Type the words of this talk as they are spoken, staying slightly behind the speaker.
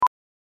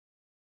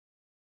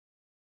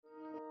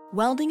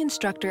Welding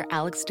instructor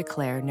Alex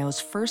DeClaire knows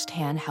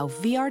firsthand how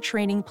VR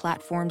training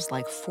platforms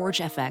like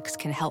ForgeFX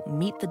can help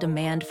meet the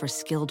demand for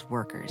skilled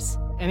workers.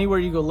 Anywhere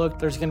you go look,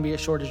 there's going to be a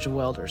shortage of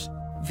welders.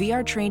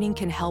 VR training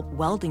can help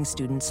welding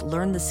students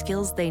learn the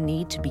skills they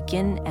need to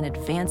begin and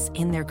advance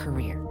in their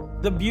career.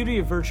 The beauty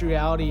of virtual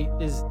reality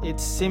is it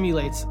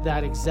simulates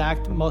that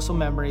exact muscle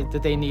memory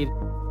that they need.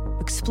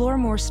 Explore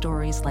more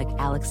stories like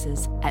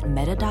Alex's at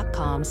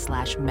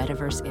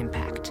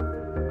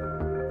meta.com/metaverseimpact.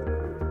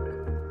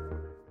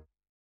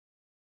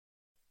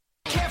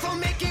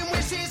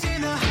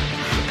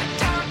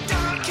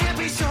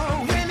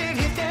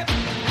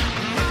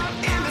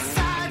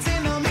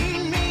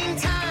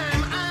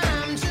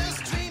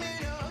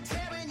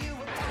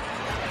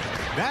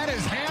 That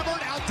is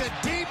hammered out to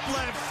deep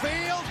left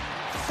field.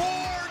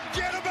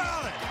 Forget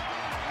about it.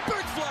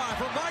 Big fly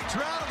from Mike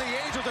Trout, and the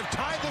Angels have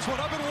tied this one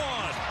up at 1.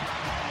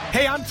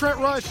 Hey, I'm Trent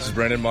Rush. This is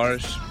Brandon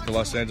Marsh, the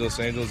Los Angeles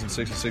Angels and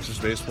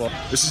 66ers baseball.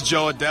 This is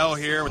Joe Adele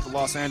here with the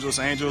Los Angeles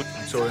Angels.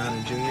 I'm Torrey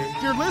Hunter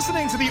Jr. You're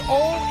listening to the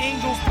All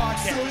Angels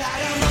podcast.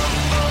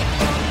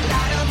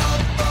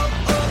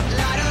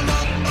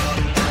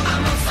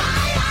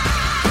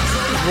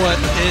 What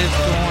is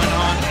going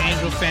on,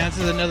 Angels fans?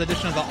 This is another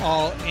edition of the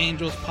All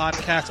Angels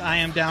podcast. I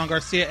am Dallin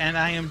Garcia, and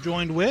I am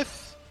joined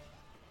with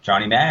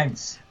Johnny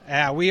Mags.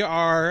 We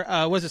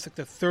are, what is this, like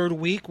the third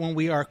week when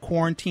we are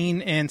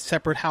quarantined in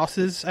separate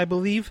houses, I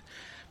believe?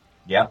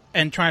 Yep.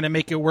 And trying to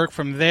make it work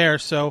from there.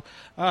 So,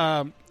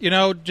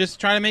 just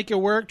trying to make it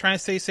work, trying to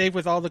stay safe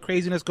with all the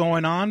craziness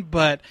going on.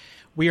 But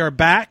we are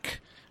back.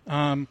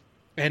 And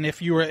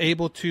if you were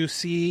able to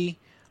see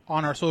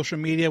on our social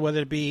media,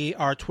 whether it be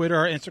our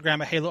Twitter or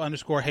Instagram at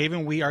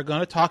Halo_Haven, we are going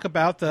to talk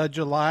about the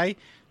July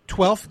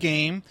 12th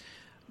game,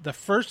 the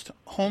first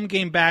home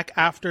game back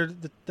after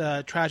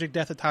the tragic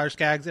death of Tyler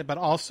Skaggs, but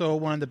also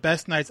one of the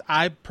best nights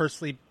I've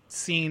personally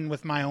seen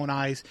with my own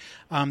eyes,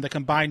 the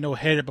combined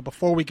no-hitter. But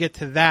before we get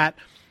to that,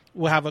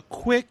 we'll have a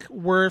quick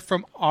word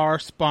from our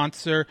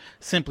sponsor,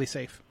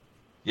 SimpliSafe.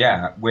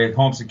 Yeah, with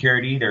home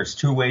security, there's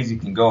two ways you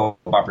can go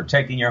about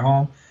protecting your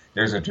home.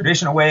 There's a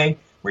traditional way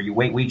where you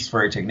wait weeks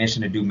for a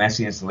technician to do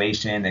messy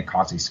installation that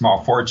costs a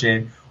small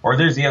fortune, or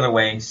there's the other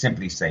way,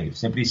 SimpliSafe.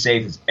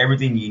 SimpliSafe is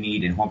everything you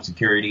need in home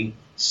security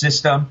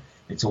system.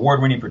 It's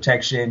award-winning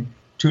protection,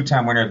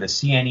 2-time winner of the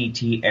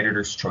CNET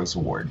Editor's Choice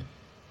Award.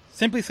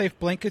 SimpliSafe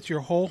blankets your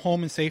whole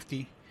home in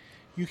safety.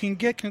 You can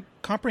get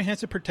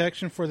comprehensive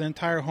protection for the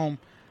entire home.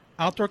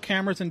 Outdoor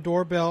cameras and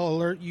doorbell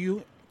alert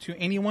you to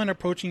anyone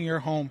approaching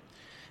your home.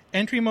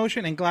 Entry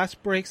motion and glass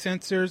break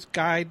sensors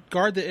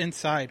guard the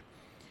inside.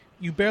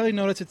 You barely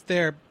notice it's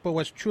there, but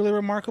what's truly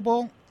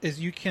remarkable is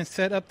you can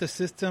set up the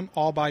system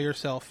all by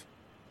yourself.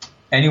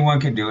 Anyone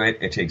can do it.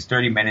 It takes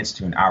 30 minutes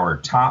to an hour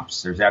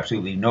tops. There's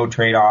absolutely no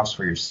trade-offs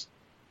for your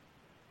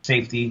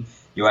safety.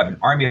 You'll have an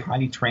army of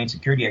highly trained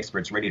security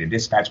experts ready to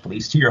dispatch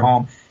police to your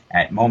home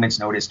at moment's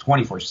notice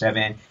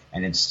 24/7,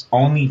 and it's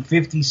only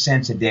 50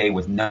 cents a day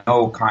with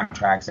no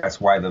contracts.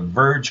 That's why The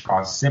Verge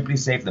calls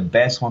SimpliSafe the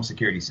best home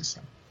security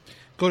system.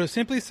 Go to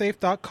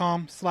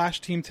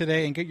simplisafe.com/team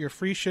today and get your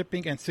free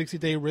shipping and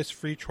 60-day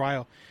risk-free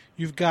trial.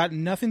 You've got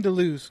nothing to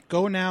lose.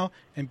 Go now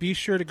and be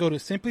sure to go to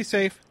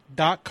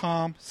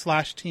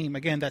simplisafe.com/team.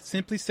 Again, that's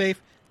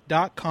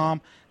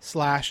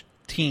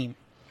simplisafe.com/team.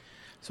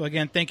 So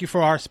again, thank you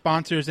for our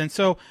sponsors. And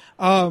so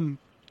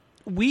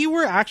we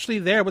were actually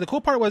there, but the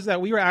cool part was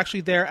that we were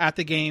actually there at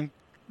the game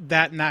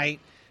that night.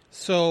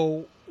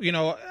 So,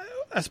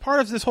 as part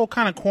of this whole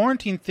kind of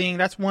quarantine thing,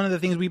 that's one of the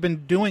things we've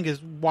been doing is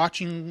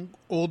watching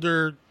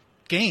older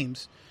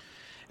games.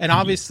 And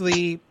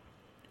obviously,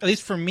 at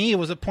least for me, it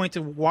was a point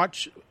to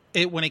watch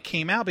it when it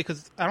came out,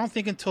 because I don't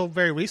think until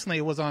very recently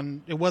it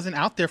wasn't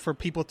out there for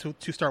people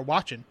to start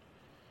watching.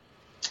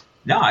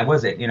 No, I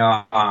wasn't.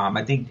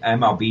 I think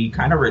MLB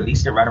kind of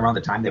released it right around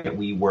the time that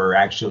we were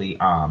actually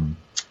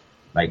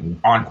like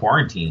on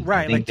quarantine.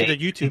 Right, like to the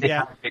YouTube,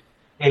 yeah.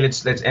 Hey,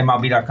 let's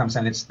MLB.com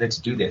saying let's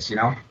do this,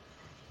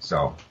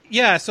 So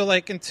yeah, so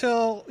like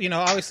until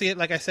obviously,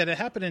 like I said, it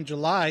happened in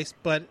July,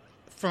 but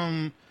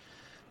from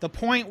the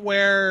point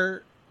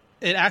where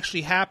it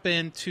actually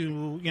happened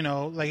to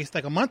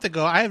like a month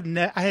ago, I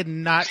had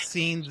not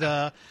seen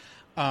the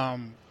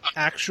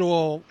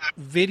actual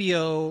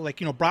video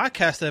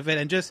broadcast of it,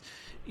 and just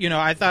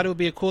I thought it would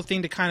be a cool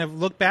thing to kind of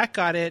look back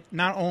at it,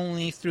 not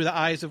only through the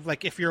eyes of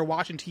like if you're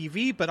watching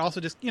TV, but also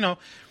just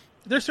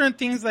there's certain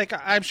things like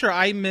I'm sure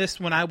I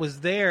missed when I was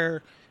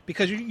there.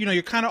 Because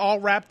you're kind of all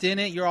wrapped in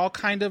it. You're all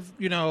kind of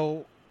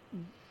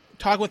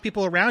talking with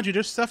people around you.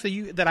 There's stuff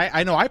that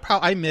I know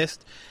I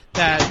missed,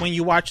 that when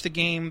you watch the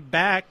game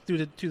back to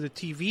the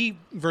TV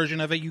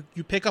version of it, you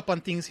pick up on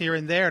things here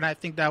and there. And I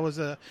think that was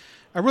a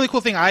really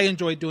cool thing I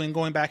enjoyed doing,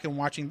 going back and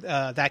watching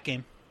that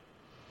game.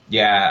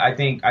 Yeah, I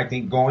think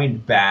going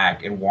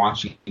back and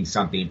watching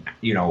something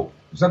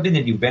something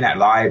that you've been at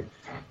live.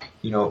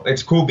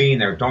 It's cool being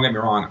there. Don't get me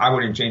wrong. I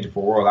wouldn't change it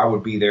for the world. I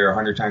would be there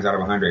 100 times out of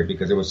 100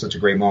 because it was such a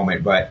great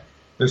moment. But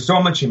there's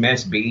so much you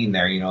miss being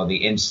there. The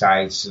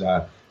insights,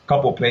 a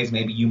couple of plays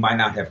maybe you might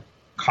not have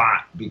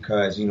caught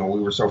because, we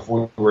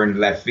were in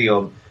left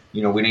field.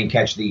 we didn't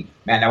catch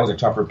that was a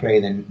tougher play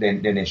than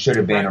it should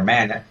have been, or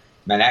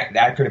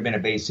that could have been a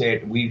base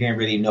hit. We didn't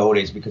really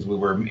notice because we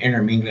were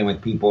intermingling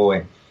with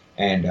people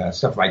and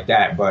stuff like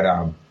that.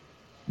 But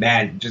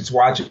just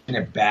watching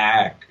it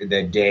back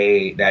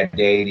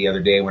the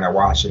other day when I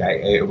watched it,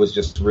 it was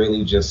just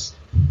really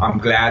I'm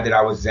glad that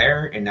I was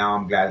there, and now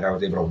I'm glad that I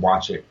was able to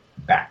watch it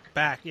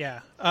back. Yeah.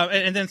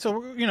 And then,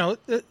 so,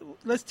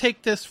 let's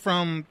take this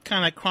from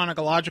kind of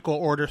chronological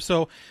order.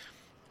 So,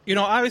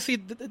 obviously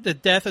the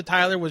death of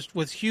Tyler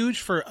was huge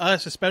for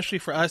us, especially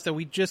for us, that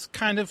we just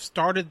kind of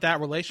started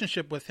that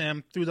relationship with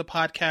him through the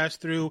podcast,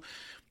 through,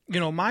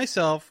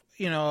 myself,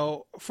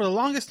 for the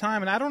longest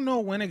time. And I don't know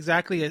when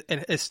exactly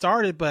it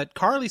started, but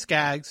Carly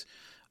Skaggs,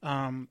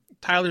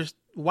 Tyler's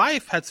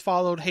wife, has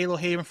followed Halo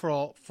Haven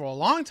for a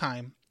long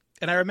time.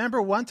 And I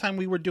remember one time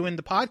we were doing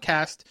the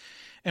podcast,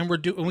 and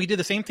we did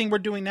the same thing we're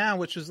doing now,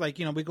 which is like,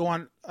 we go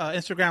on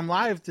Instagram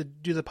Live to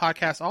do the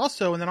podcast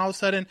also. And then all of a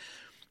sudden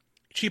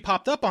she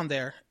popped up on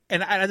there.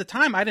 And at the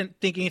time I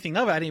didn't think anything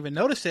of it. I didn't even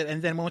notice it.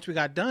 And then once we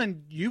got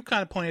done, you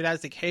kind of pointed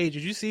out, like, hey,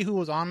 did you see who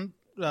was on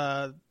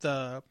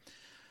the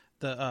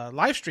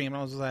live stream? And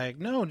I was like,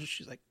 no. And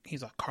she's like,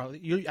 he's like,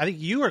 Carly. I think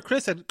you or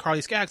Chris said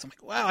Carly Skaggs. I'm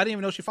like, wow, I didn't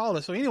even know she followed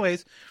us. So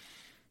anyways,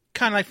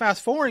 kind of like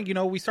fast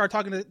forwarding, we started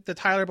talking to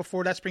Tyler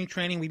before that spring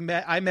training.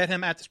 I met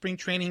him at the spring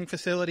training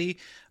facility.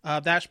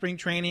 That spring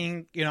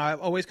training,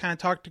 I've always kind of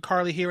talked to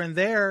Carly here and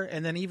there.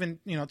 And then even,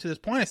 to this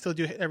point, I still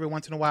do every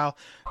once in a while.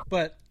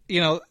 But,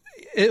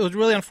 it was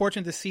really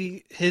unfortunate to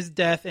see his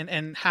death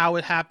and how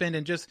it happened,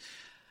 and just,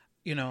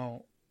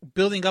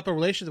 building up a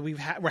relationship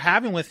that we're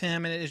having with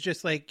him. And it's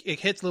just like, it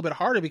hits a little bit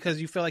harder because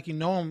you feel like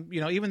him,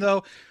 even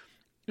though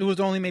it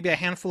was only maybe a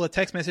handful of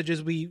text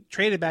messages we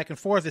traded back and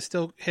forth, it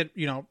still hit,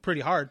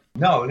 pretty hard.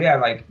 No, yeah,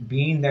 like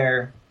being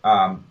there,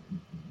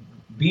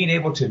 being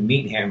able to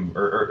meet him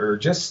or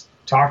just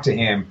talk to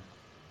him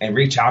and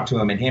reach out to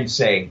him, and him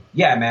say,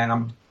 yeah,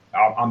 man,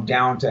 I'm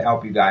down to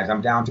help you guys.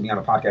 I'm down to be on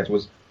the podcast,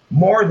 was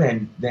more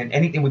than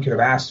anything we could have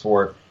asked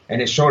for.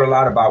 And it showed a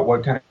lot about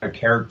what kind of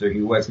character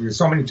he was. Because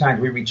so many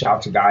times we reach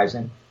out to guys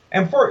and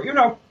for,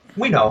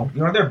 we know,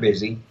 they're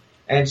busy.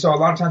 And so a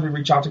lot of times we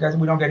reach out to guys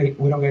and we don't get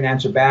an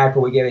answer back,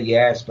 or we get a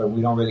yes, but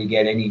we don't really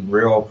get any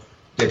real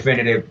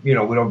definitive, we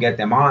don't get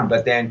them on.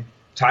 But then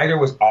Tyler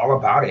was all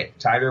about it.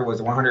 Tyler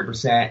was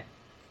 100%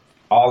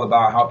 all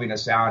about helping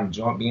us out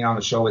and being on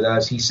the show with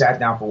us. He sat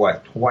down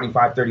for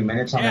 25, 30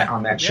 minutes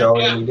on that show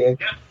that we did,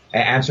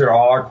 and answered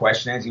all our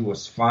questions. He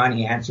was fun.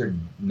 He answered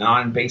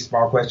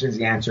non-baseball questions.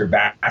 He answered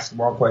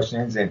basketball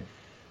questions. And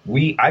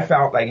I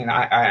felt like, and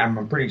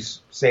I'm pretty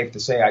safe to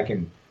say I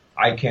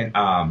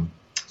can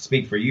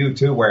speak for you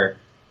too, where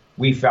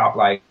we felt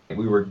like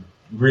we were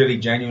really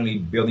genuinely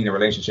building a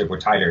relationship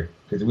with Tyler,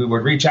 because we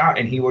would reach out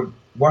and he would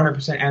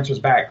 100% answer us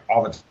back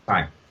all the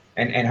time.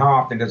 And how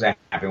often does that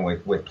happen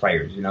with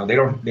players?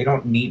 They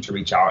don't need to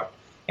reach out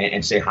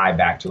and say hi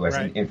back to us.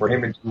 Right. And for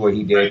him to do what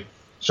he did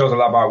shows a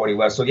lot about what he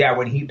was. So yeah,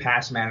 when he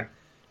passed, man,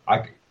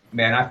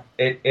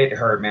 it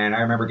hurt, man.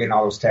 I remember getting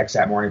all those texts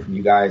that morning from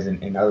you guys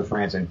and other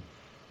friends, and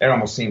it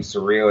almost seemed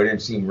surreal. It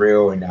didn't seem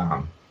real, and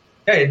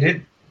it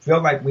did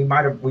feel like we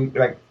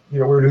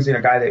were losing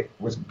a guy that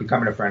was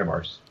becoming a friend of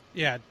ours.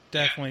 Yeah,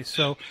 definitely.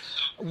 So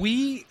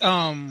we,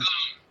 at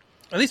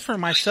least for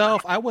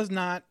myself, I was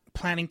not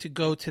planning to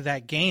go to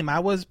that game. I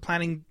was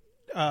planning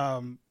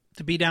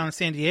to be down in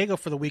San Diego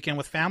for the weekend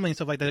with family and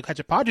stuff like that, to catch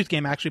a Padres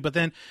game actually. But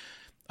then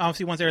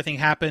obviously once everything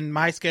happened,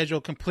 my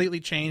schedule completely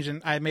changed,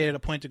 and I made it a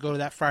point to go to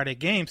that Friday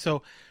game.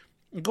 So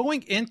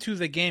going into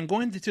the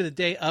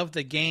day of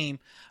the game,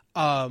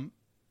 I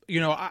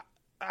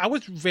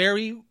was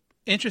very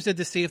interested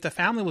to see if the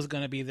family was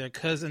going to be there,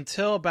 because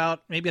until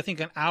about maybe I think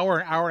an hour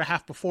and a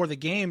half before the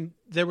game,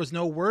 there was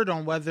no word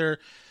on whether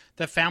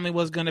the family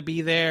was going to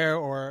be there,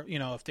 or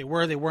if they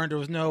were, they weren't. There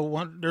was no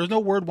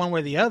word one way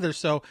or the other.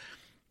 So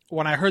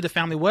when I heard the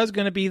family was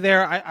going to be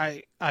there,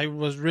 I thought it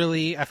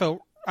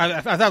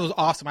was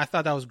awesome. I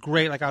thought that was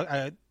great. Like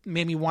I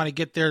made me want to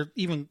get there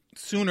even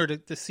sooner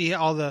to see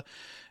all the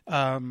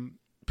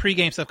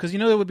pregame stuff, because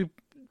there would be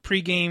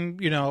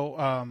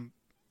pregame,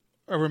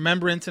 a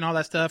remembrance and all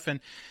that stuff, and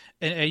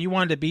you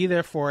wanted to be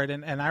there for it.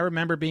 And I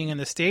remember being in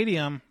the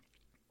stadium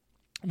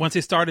once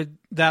they started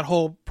that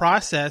whole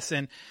process,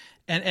 and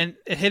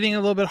it hitting a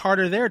little bit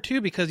harder there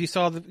too, because you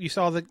saw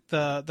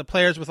the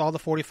players with all the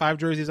 45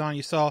 jerseys on.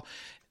 You saw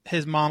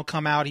his mom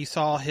come out. He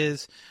saw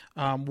his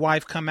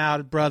wife come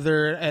out,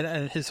 brother,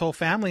 and his whole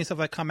family and stuff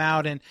like come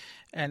out and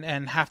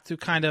have to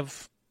kind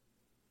of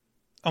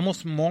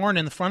almost mourn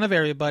in front of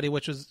everybody,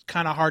 which was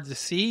kind of hard to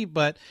see.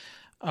 But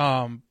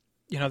that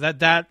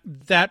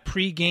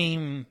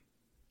pregame,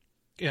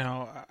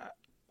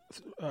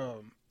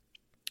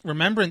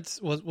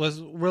 remembrance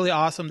was really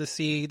awesome to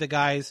see the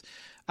guys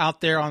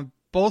out there on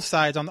both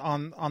sides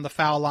on the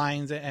foul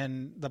lines,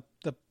 and the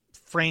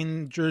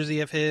framed jersey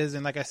of his,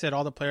 and like I said,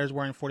 all the players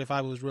wearing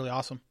 45. It was really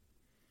awesome.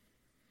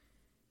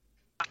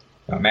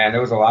 Oh, man,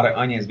 there was a lot of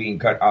onions being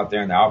cut out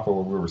there in the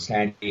outfield where we were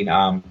standing.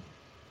 I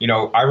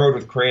rode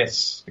with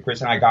Chris.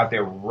 Chris and I got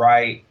there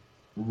right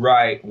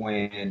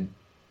when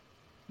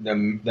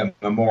the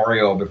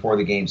memorial before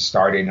the game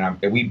started,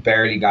 and we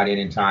barely got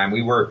in time.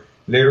 We were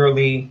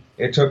literally,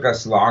 it took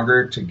us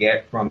longer to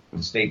get from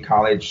the State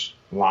College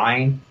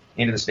line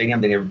into the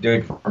stadium than it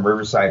did from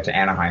Riverside to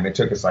Anaheim. It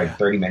took us like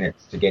 30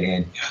 minutes to get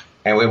in,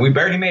 and we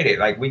barely made it.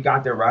 Like, we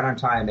got there right on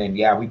time, and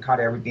yeah, we caught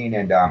everything.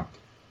 And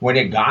when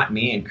it got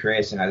me and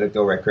Chris, and I looked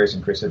over at Chris,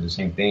 and Chris said the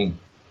same thing,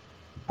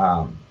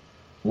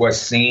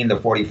 was seeing the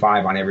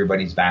 45 on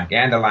everybody's back,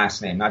 and the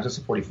last name, not just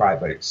the 45,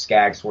 but it's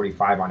Skaggs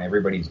 45 on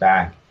everybody's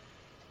back.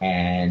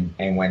 And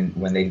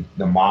when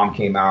the mom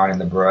came out,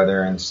 and the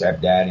brother and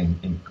stepdad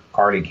and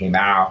Carly came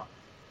out,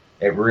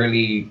 it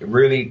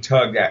really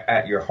tugged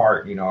at your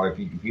heart. You know, if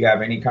you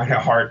have any kind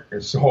of heart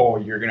or soul,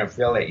 you're gonna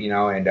feel it. You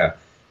know, and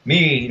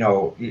me, you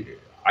know,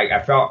 I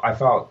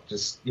felt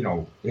just, you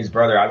know, his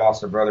brother. I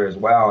lost a brother as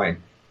well, and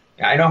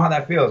I know how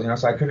that feels. You know,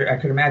 so I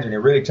could imagine. It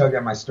really tugged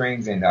at my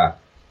strings, and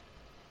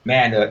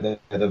man,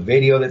 the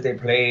video that they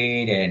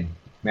played, and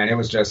man, it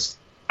was just,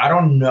 I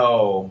don't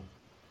know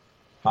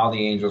how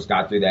the Angels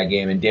got through that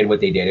game and did what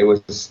they did. It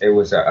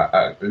was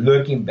a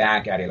looking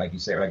back at it, like you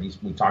said,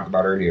 we talked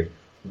about earlier,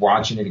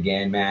 watching it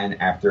again, man,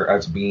 after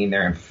us being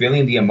there and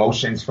feeling the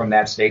emotions from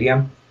that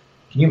stadium.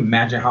 Can you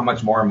imagine how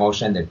much more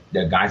emotion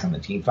the guys on the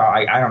team felt?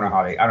 I don't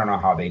know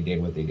how they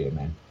did what they did,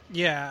 man.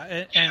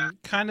 Yeah, and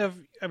kind of,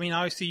 I mean,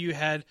 obviously you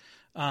had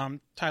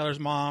Tyler's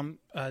mom,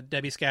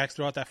 Debbie Skaggs,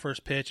 throw out that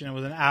first pitch, and it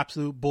was an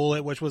absolute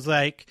bullet, which was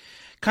like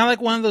kind of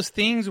like one of those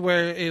things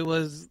where it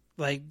was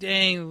like,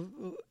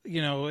 dang,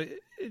 you know.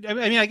 I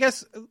mean, I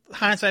guess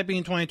hindsight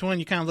being 2020,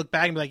 you kind of look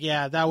back and be like,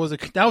 yeah, that was a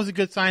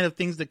good sign of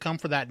things to come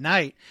for that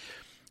night.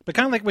 But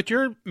kind of like what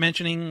you're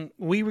mentioning,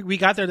 we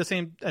got there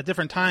at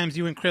different times,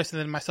 you and Chris,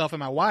 and then myself and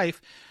my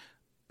wife.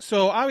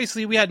 So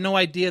obviously we had no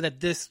idea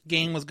that this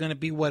game was going to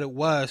be what it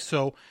was.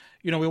 So,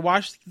 you know, we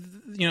watched,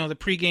 you know, the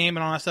pregame and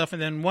all that stuff.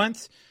 And then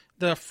once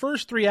the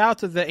first 3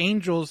 outs of the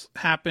Angels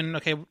happened,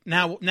 okay,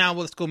 now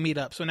let's go meet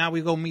up. So now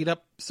we go meet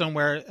up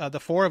somewhere,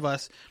 the 4 of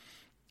us.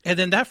 And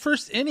then that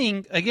first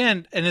inning,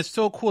 again, and it's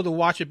so cool to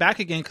watch it back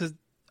again, because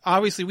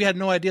obviously we had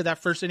no idea that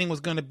first inning was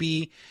going to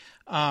be,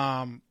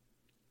 you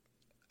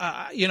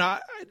know,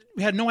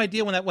 we had no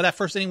idea what that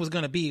first inning was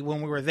going to be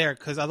when we were there,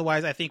 because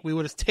otherwise I think we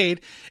would have stayed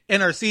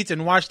in our seats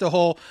and watched the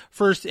whole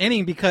first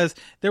inning, because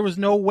there was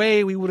no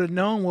way we would have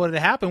known what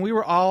had happened. We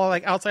were all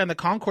like outside in the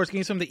concourse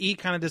getting something to eat,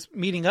 kind of just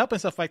meeting up and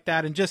stuff like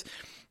that. And just,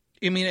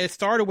 I mean, it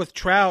started with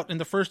Trout in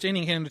the first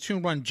inning hitting the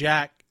 2-run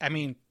jack. I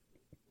mean,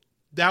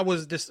 that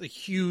was just a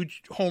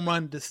huge home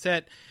run to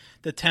set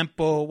the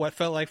tempo, what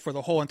felt like, for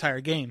the whole entire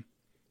game.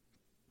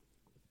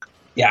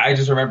 Yeah, I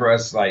just remember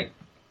us like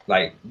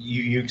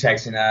you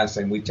texting us,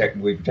 and we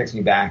texting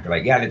you back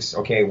like, yeah, it's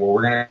okay. Well,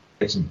 we're gonna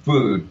get some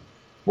food.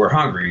 We're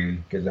hungry,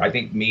 because I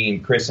think me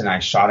and Chris and I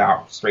shot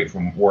out straight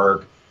from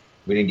work.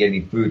 We didn't get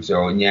any food,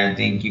 so, and yeah, I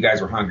think you guys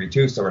were hungry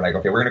too. So we're like,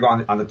 okay, we're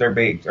gonna go on the third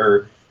base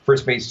or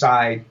first base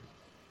side.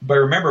 But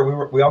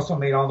remember, we also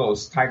made all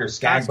those Tiger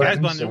Skaggs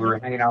buttons, so we were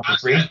handing out for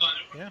free.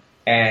 Yeah.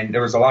 And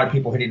there was a lot of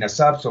people hitting us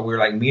up, so we were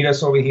like, meet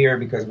us over here,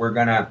 because we're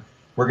gonna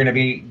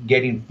be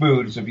getting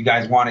food. So if you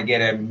guys want to get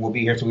it, we'll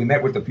be here. So we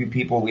met with a few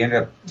people. We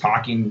ended up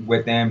talking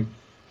with them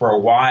for a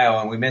while,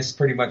 and we missed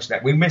pretty much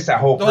that. We missed that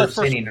whole first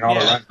inning and all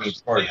the runs we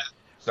scored. Yeah.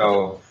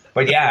 So,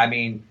 but yeah, I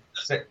mean,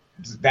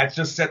 that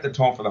just set the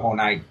tone for the whole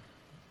night.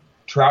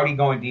 Trouty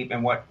going deep,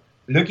 and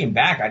looking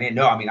back, I didn't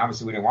know. I mean,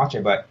 obviously we didn't watch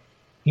it, but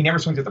he never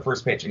swings at the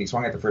first pitch, and he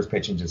swung at the first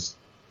pitch and just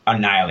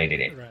annihilated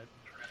it. Right.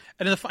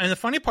 And the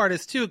funny part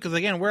is too, because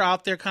again, we're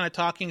out there kind of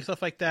talking,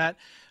 stuff like that.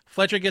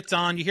 Fletcher gets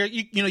on. You hear,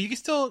 you know, you can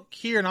still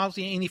hear, and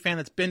obviously any fan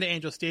that's been to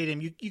Angel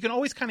Stadium, you can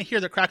always kind of hear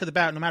the crack of the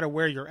bat no matter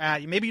where you're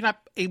at. Maybe you're not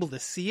able to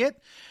see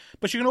it,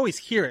 but you can always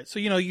hear it. So,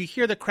 you know, you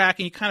hear the crack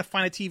and you kind of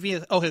find a TV.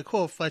 And, okay,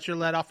 cool. Fletcher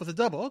led off with a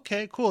double.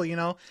 Okay, cool. You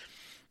know,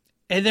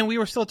 and then we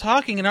were still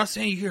talking, and I was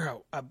saying, you hear,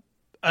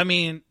 I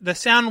mean, the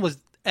sound was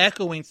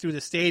echoing through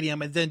the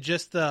stadium, and then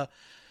just the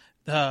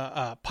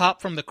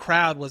pop from the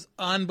crowd was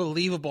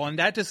unbelievable, and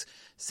that just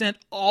sent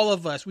all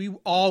of us. We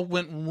all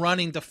went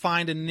running to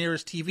find the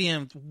nearest TV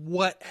and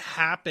what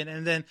happened.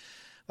 And then,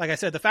 like I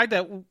said, the fact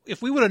that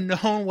if we would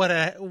have known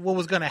what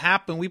was going to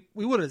happen, we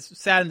would have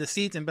sat in the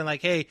seats and been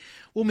like, "Hey,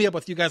 we'll meet up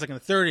with you guys like in the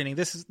third inning.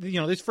 This is, you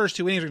know, these first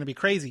 2 innings are going to be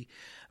crazy."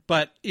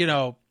 But you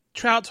know,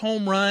 Trout's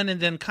home run, and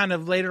then kind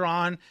of later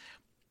on,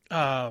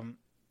 I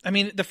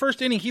mean, the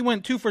first inning he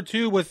went 2 for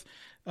 2 with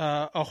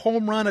a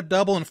home run, a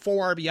double, and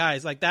 4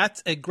 RBIs. Like,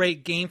 that's a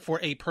great game for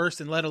a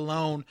person, let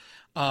alone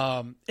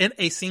in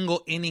a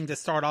single inning to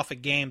start off a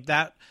game.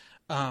 That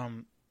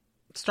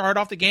started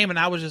off the game, and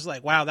I was just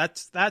like, wow,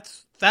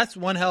 that's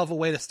one hell of a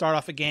way to start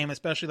off a game,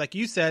 especially like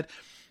you said,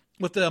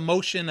 with the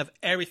emotion of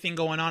everything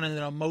going on and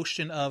the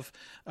emotion of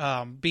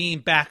being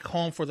back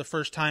home for the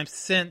first time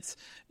since,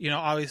 you know,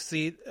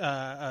 obviously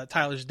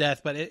Tyler's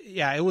death. But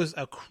it was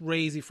a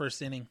crazy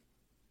first inning.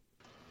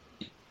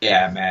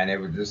 Yeah, man,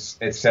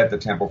 it set the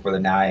tempo for the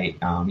night.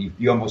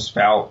 You almost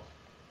felt,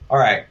 all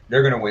right,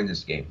 they're going to win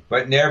this game.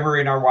 But never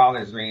in our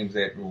wildest dreams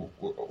that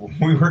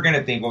we were going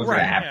to think what was going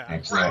to happen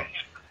next. So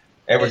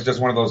it was just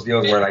one of those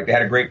deals where, like, they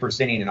had a great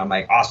first inning, and I'm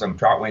like, awesome,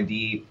 Trout went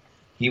deep.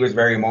 he was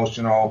very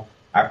emotional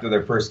after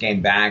their first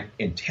game back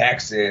in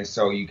Texas.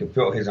 So you could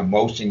feel his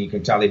emotion. You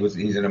can tell he was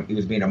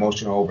being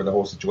emotional over the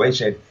whole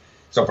situation.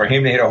 So for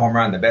him to hit a home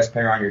run, the best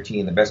player on your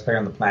team, the best player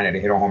on the planet to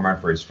hit a home run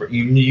for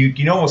you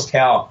can almost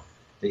tell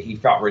that he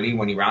felt relieved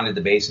when he rounded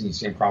the base and you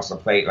see him cross the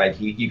plate.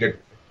 Like you could,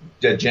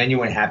 the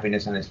genuine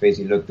happiness on his face.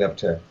 He looked up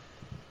to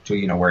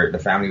where the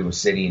family was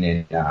sitting,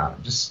 and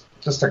just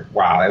like,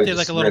 wow, it was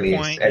just like really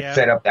point, it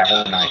set up that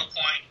whole night.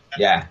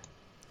 Yeah.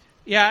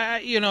 Yeah,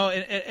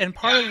 and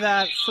part of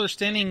that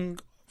first inning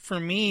for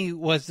me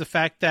was the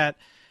fact that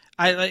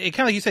it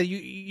kind of like you said,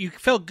 you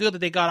felt good that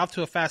they got off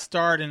to a fast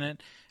start and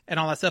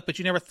all that stuff, but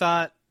you never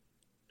thought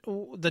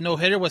the no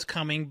hitter was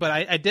coming. But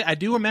I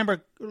do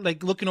remember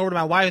like looking over to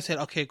my wife and said,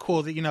 okay,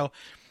 cool, that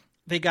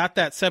they got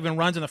that 7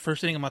 runs in the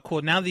first inning. I'm like,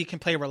 cool, now that you can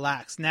play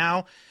relaxed.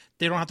 Now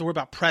they don't have to worry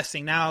about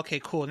pressing. Now, okay,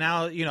 cool.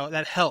 Now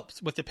that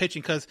helps with the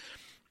pitching, because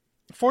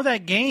for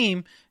that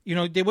game,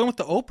 they went with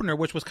the opener,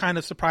 which was kind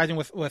of surprising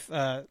with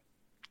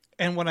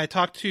and when I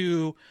talked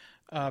to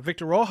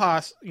Victor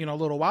Rojas, a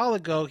little while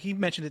ago, he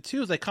mentioned it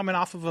too. It's like coming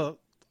off of a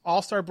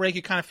All-Star break,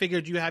 you kind of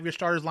figured you have your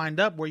starters lined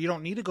up where you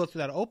don't need to go through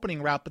that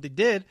opening route, but they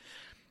did.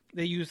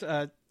 They used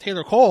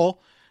Taylor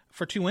Cole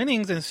for 2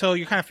 innings, and so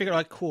you kind of figure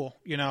like, cool,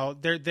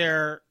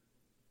 they're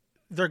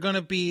going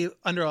to be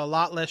under a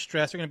lot less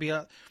stress. They're going to be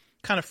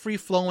kind of free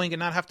flowing and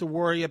not have to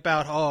worry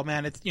about, oh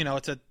man, it's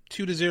it's a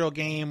 2-0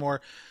 game, or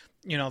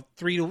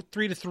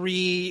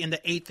 3-3 in the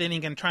 8th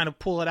inning and trying to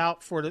pull it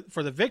out for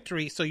the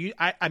victory. So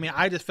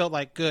I just felt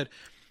like, good,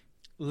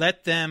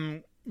 let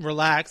them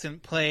relax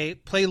and play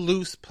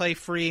loose, play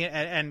free,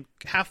 and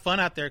have fun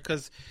out there,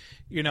 because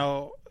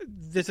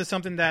this is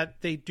something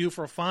that they do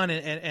for fun,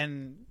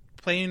 and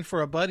playing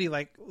for a buddy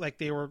like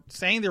they were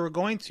saying they were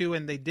going to,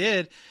 and they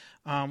did,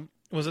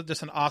 was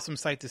just an awesome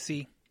sight to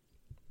see.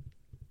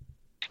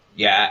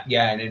 Yeah,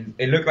 and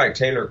it looked like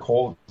Taylor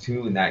Cole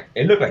too, and that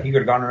it looked like he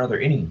could have gone another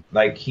inning.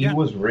 Like he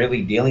was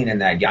really dealing in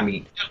that. I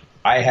mean,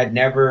 I had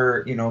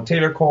never,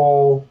 Taylor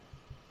Cole.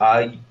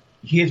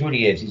 He is what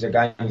he is. He's a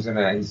guy he's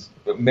a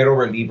middle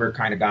reliever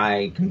kind of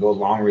guy. Can go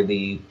long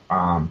relief.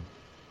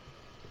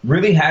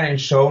 Really hadn't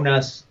shown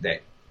us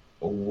that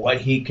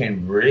what he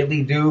can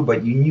really do,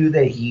 but you knew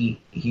that he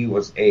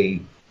was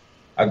a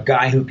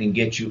guy who can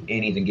get you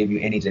innings and give you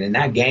innings. And in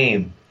that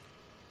game,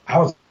 I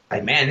was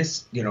like, man,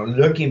 this,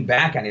 looking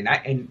back on it,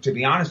 and to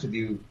be honest with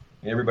you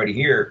and everybody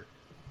here,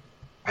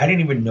 I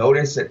didn't even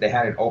notice that they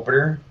had an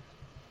opener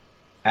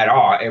at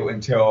all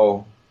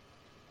until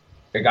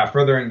it got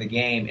further in the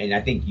game, and I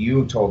think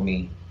you told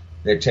me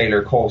that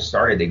Taylor Cole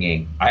started the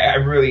game. I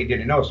really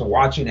didn't know. So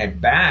watching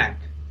it back,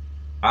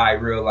 I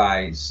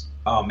realized,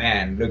 oh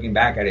man, looking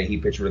back at it, he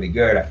pitched really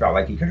good. I felt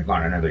like he could have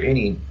gone another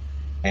inning,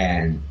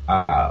 and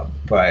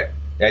but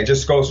it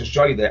just goes to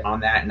show you that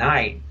on that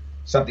night,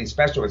 something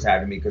special was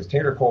happening, because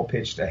Taylor Cole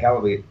pitched a hell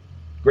of a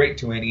great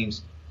 2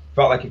 innings,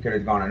 felt like he could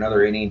have gone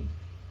another inning.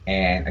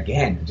 And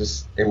again,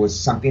 it was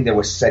something that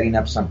was setting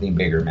up something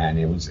bigger, man.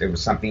 It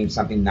was something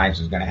nice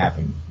was going to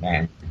happen,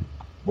 man.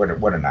 What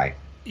a night.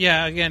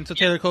 Yeah, again, so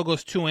Taylor Cole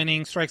goes 2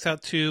 innings, strikes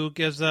out 2,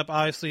 gives up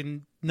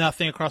obviously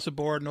nothing across the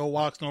board, no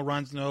walks, no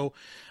runs, no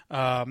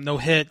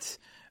hits.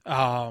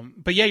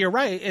 But yeah, you're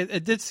right.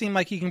 It did seem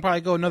like he can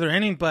probably go another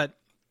inning, but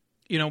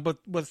but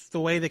with the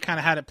way they kind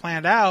of had it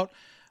planned out,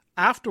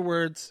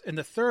 afterwards in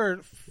the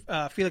third,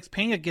 Felix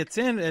Pena gets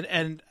in,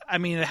 and I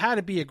mean, it had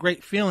to be a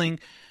great feeling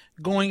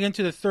going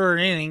into the third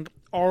inning,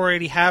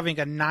 already having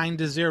a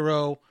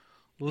 9-0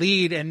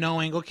 lead and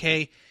knowing,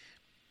 okay,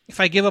 if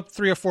I give up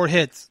 3 or 4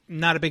 hits,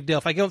 not a big deal.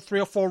 If I give up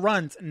 3 or 4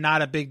 runs,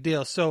 not a big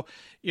deal. So,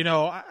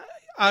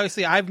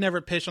 obviously I've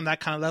never pitched on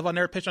that kind of level. I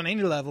never pitched on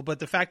any level, but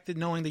the fact that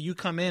knowing that you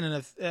come in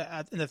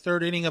the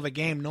third inning of a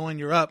game, knowing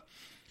you're up,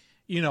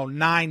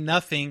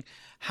 9-0,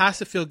 has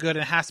to feel good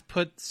and has to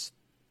put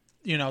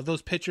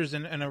those pitchers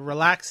in a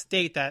relaxed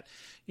state that,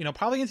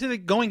 probably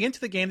going into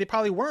the game, they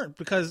probably weren't,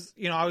 because,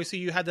 obviously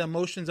you had the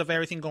emotions of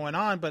everything going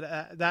on,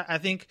 but that, I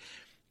think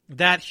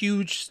that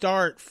huge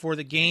start for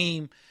the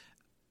game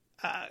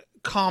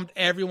calmed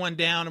everyone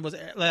down and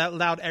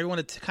allowed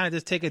everyone to kind of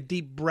just take a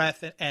deep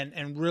breath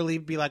and really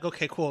be like,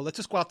 okay, cool, let's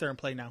just go out there and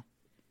play now.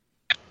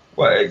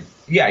 Well,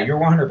 yeah, you're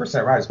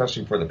 100% right,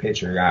 especially for the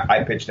pitcher.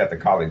 I pitched at the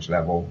college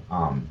level.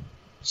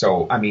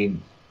 So, I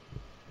mean,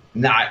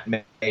 not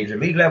major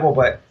league level,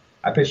 but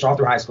I pitched all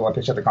through high school. I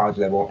pitched at the college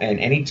level. And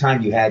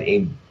anytime you had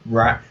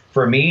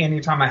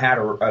anytime I had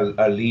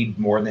a lead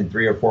more than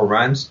 3 or 4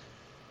 runs,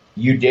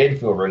 you did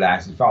feel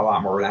relaxed. You felt a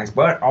lot more relaxed.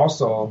 But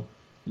also,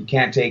 you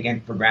can't take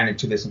it for granted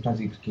too that sometimes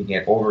you can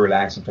get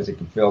over-relaxed. Sometimes it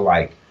can feel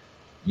like,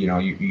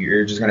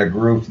 you're just going to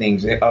groove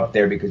things up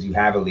there because you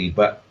have a lead.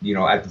 But,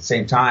 at the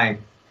same time,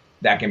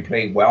 that can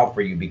play well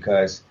for you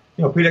because,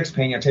 Felix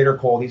Pena, Taylor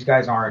Cole, these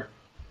guys aren't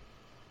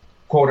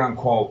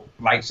quote-unquote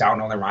lights out,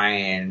 Nolan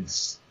Ryan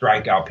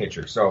strikeout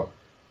pitcher. So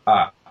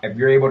if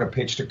you're able to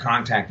pitch to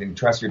contact and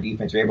trust your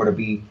defense, you're able to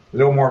be a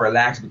little more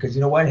relaxed because you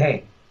know what?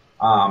 Hey,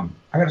 I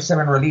got a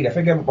 7-run lead. If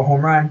I give up a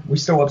home run, we're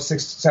still up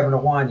 6-7 to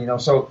 1.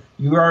 So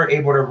you are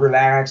able to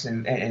relax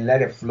and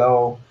let it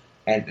flow.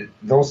 And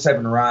those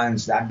 7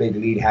 runs, that big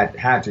lead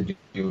had to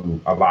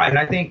do a lot. And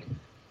I think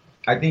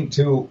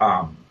too,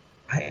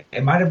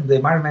 they might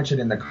have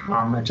mentioned in the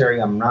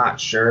commentary. I'm not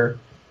sure.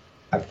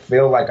 I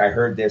feel like I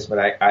heard this, but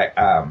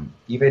I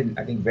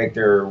think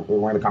Victor,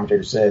 one of the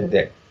commentators, said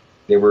that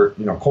they were,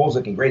 Cole's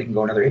looking great. He can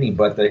go another inning,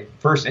 but the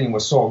first inning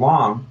was so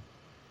long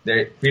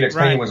that Felix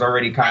Pena was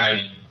already kind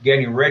of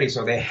getting ready,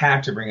 so they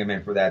had to bring him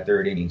in for that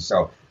 3rd inning.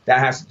 So that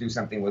has to do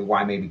something with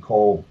why maybe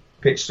Cole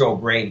pitched so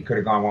great. He could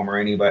have gone one more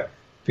inning, but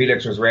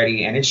Felix was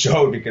ready, and it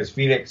showed because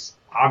Felix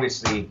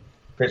obviously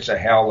pitched a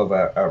hell of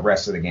a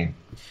rest of the game.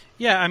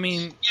 Yeah, I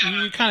mean,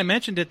 you kind of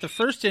mentioned it. The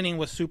first inning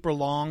was super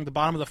long, the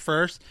bottom of the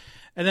first.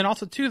 And then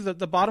also, too,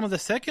 the bottom of the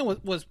second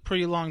was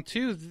pretty long,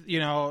 too.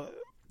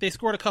 They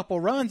scored a couple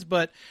runs,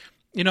 but,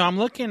 I'm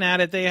looking at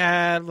it. They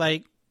had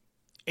like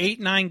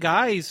 8-9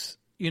 guys,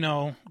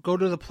 go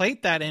to the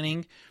plate that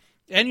inning.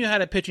 And you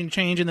had a pitching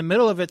change in the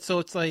middle of it. So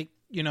it's like,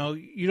 you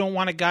don't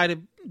want a guy to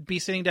be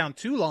sitting down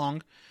too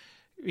long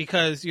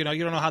because, you don't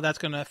know how that's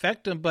going to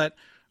affect him. But,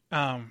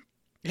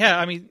 yeah,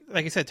 I mean,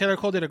 like I said, Taylor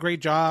Cole did a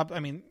great job. I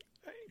mean,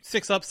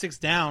 6 up, 6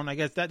 down. I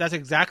guess that's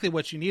exactly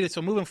what you needed.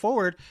 So moving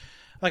forward,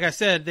 like I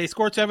said, they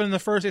scored 7 in the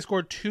first. They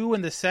scored 2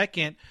 in the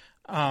second.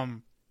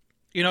 And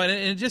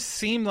it just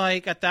seemed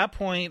like at that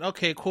point,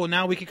 okay, cool,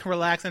 now we can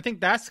relax. And I think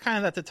that's kind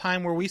of at the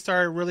time where we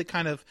started really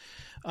kind of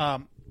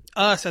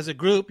us as a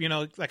group,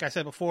 like I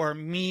said before,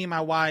 me,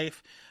 my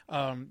wife,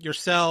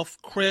 yourself,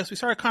 Chris, we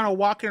started kind of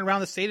walking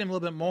around the stadium a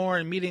little bit more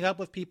and meeting up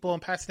with people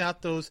and passing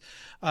out those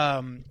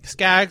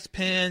Skaggs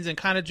pins and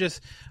kind of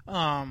just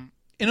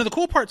the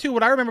cool part, too,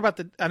 what I remember about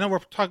I know we're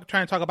trying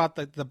to talk about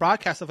the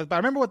broadcast of it, but I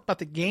remember about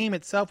the game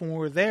itself when we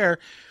were there.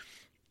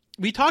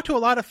 We talked to a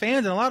lot of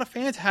fans, and a lot of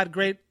fans had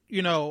great,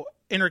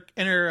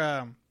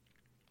 inner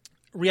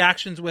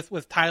reactions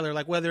with Tyler,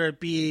 like whether it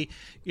be,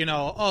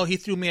 oh, he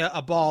threw me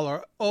a ball,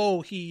 or,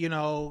 oh,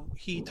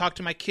 he talked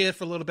to my kid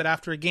for a little bit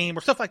after a game,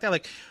 or stuff like that.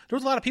 Like, there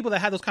was a lot of people that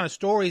had those kind of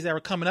stories that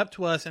were coming up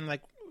to us and,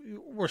 like,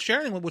 were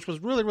sharing them, which was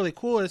really, really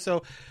cool. And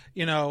so,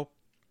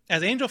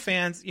 as Angel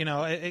fans,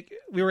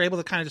 we were able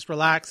to kind of just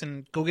relax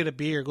and go get a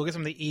beer, go get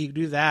something to eat,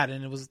 do that.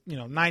 And it was,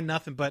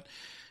 9-0, but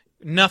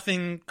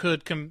nothing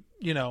could,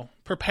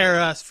 prepare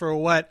us for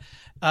what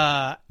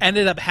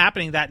ended up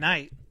happening that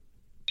night.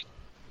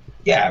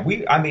 Yeah,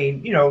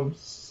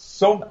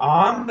 so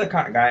I'm the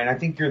kind of guy, and I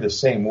think you're the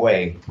same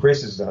way.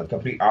 Chris is the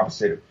complete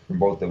opposite from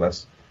both of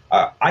us.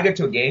 I get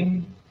to a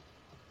game,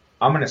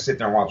 I'm going to sit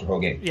there and watch the whole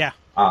game. Yeah.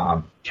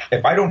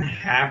 If I don't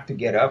have to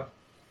get up,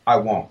 I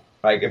won't.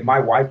 Like, if my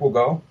wife will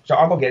go, so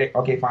I'll go get it.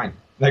 Okay, fine.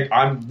 Like,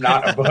 I'm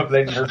not above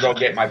letting her go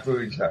get my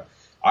food and stuff.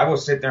 I will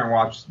sit there and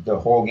watch the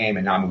whole game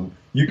and not move.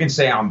 You can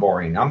say I'm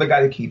boring. I'm the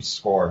guy that keeps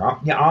score.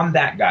 I'm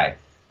that guy.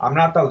 I'm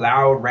not the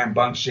loud,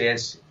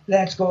 rambunctious,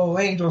 let's go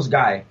Angels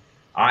guy.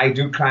 I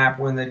do clap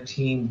when the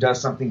team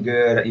does something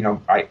good.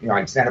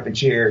 I stand up and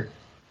cheer.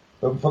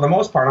 But for the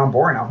most part, I'm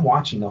boring. I'm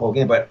watching the whole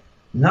game. But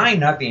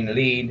 9-0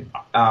 lead.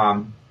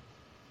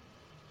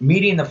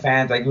 Meeting the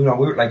fans, like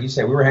like you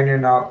said, we were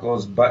handing out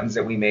those buttons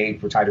that we made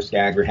for Tyler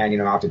Skaggs. We're handing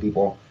them out to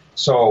people.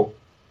 So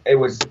it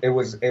was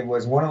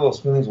one of those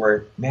feelings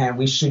where, man,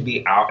 we should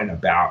be out and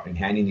about and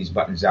handing these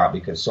buttons out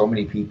because so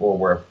many people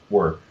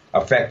were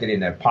affected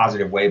in a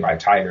positive way by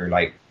Tyler.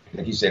 Like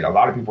you said, a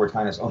lot of people were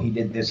telling us, oh, he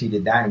did this, he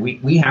did that, and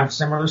we have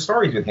similar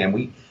stories with him.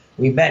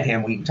 We met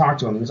him, we talked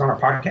to him, he was on our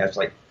podcast.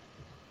 Like,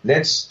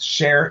 let's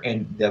share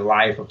in the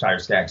life of Tyler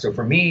Skaggs. So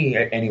for me,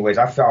 anyways,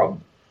 I felt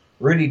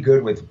really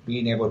good with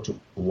being able to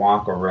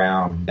walk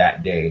around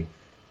that day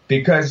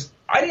because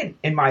I didn't,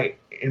 in my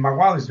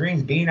wildest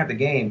dreams, being at the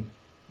game,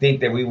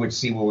 think that we would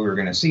see what we were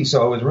going to see.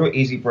 So it was real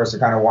easy for us to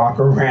kind of walk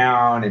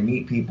around and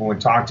meet people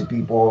and talk to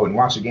people and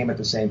watch the game at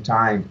the same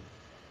time.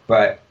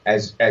 But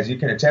as you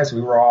can attest,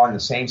 we were all in the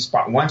same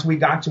spot. Once we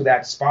got to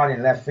that spot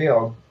in left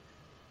field,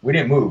 we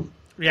didn't move.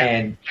 Yeah.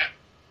 And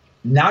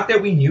not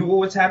that we knew what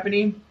was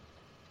happening,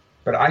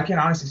 but I can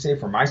honestly say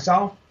for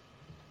myself,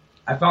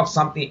 I felt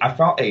something.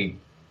 And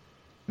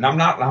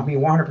I'll be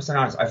 100%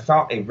 honest, I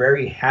felt a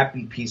very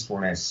happy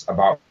peacefulness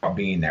about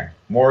being there,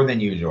 more than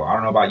usual. I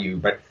don't know about you,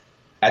 but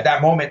at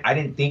that moment, I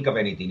didn't think of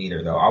anything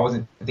either, though. I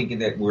wasn't thinking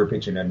that we were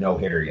pitching a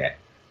no-hitter yet.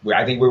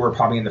 I think we were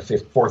probably in the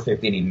fourth,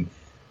 fifth inning.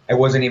 It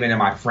wasn't even in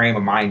my frame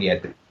of mind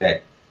yet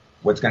that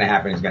what's going to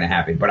happen is going to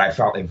happen. But I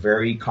felt a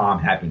very calm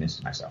happiness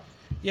to myself.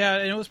 Yeah,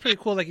 and it was pretty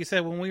cool, like you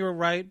said, when we were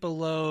right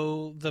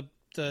below the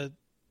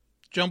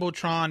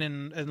Jumbotron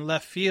in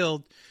left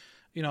field.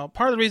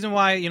 Part of the reason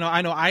why,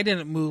 I know I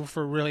didn't move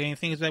for really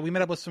anything is that we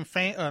met up with some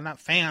not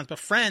fans, but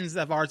friends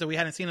of ours that we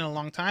hadn't seen in a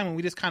long time. And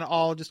we just kind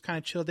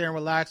of chilled there and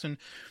relaxed. And,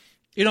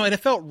 and it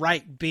felt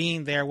right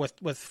being there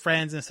with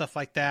friends and stuff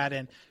like that.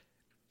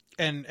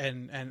 And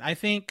I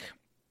think,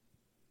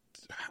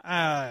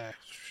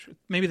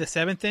 maybe the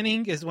 7th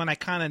inning is when I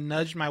kind of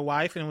nudged my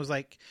wife and was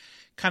like,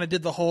 kind of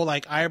did the whole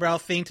like eyebrow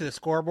thing to the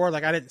scoreboard.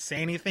 Like I didn't say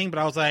anything, but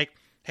I was like,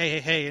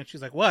 hey. And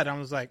she's like, what? I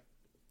was like,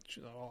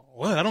 oh,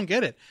 what? I don't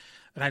get it.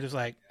 And I just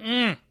like,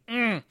 And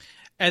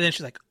then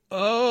she's like,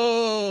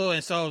 oh.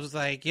 And so I was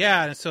like,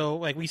 yeah. And so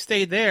like we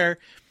stayed there.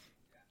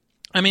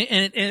 I mean,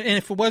 and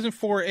if it wasn't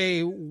for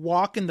a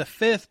walk in the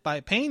fifth by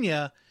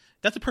Pena,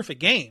 that's a perfect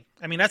game.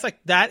 I mean,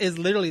 that is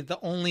literally the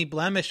only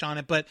blemish on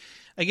it. But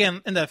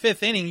again, in the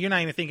fifth inning, you're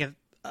not even thinking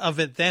of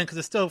it then because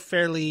it's still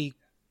fairly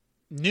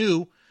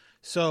new.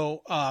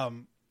 So,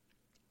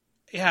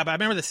 yeah, but I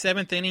remember the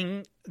seventh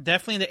inning,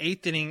 definitely in the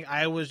eighth inning,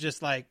 I was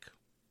just like,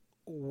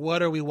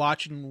 what are we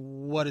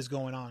watching? What is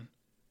going on?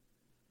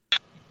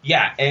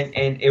 Yeah,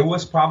 and it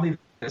was probably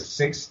the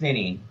sixth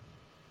inning,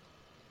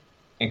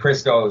 and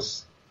Chris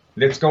goes,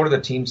 let's go to the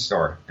team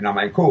store. And I'm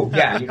like, cool,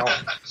 yeah,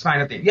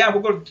 sign up there. Yeah,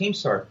 we'll go to the team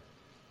store.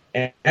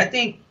 And I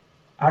think,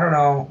 I don't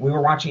know, we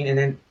were watching, and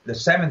then the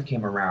seventh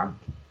came around.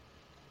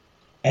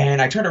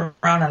 And I turned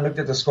around and looked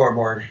at the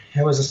scoreboard.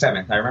 It was the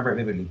seventh. I remember it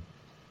vividly.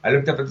 I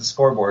looked up at the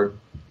scoreboard,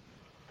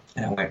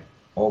 and I went,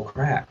 oh,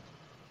 crap.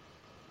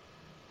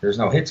 There's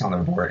no hits on the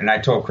board. And I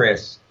told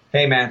Chris,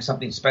 hey, man,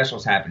 something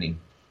special's happening.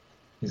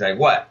 He's like,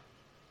 what?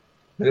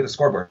 Look at the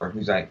scoreboard.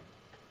 He's like,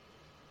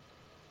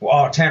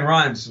 well, 10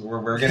 runs.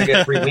 We're going to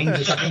get 3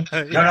 wings or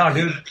something. Yeah. No,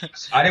 dude.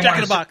 I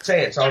didn't want to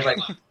say it. So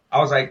I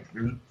was like,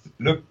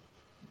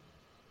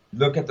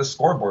 look at the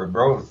scoreboard,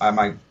 bro. I'm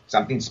like,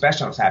 something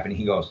special is happening.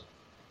 He goes,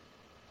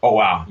 oh,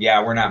 wow.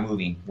 Yeah, we're not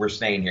moving. We're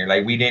staying here.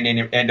 Like, we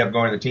didn't end up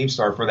going to the team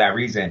store for that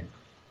reason.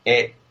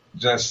 It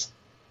just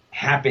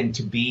happened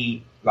to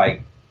be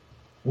like,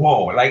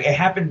 whoa. Like, it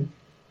happened.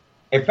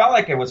 It felt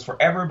like it was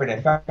forever, but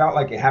it felt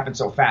like it happened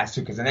so fast,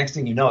 too, because the next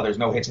thing you know, there's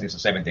no hits and it's the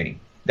seventh inning.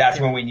 That's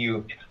when we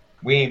knew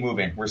we ain't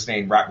moving. We're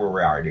staying right where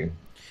we are, dude.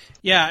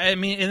 Yeah, I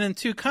mean, and then,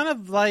 too, kind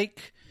of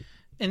like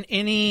in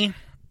any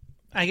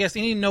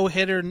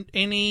no-hitter,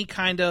 any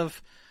kind of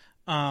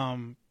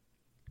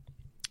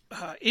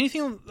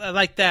anything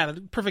like that,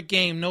 a perfect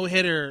game,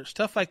 no-hitter,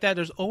 stuff like that,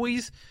 there's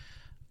always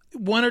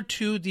one or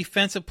two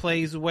defensive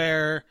plays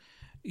where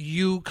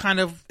you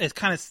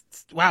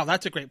wow,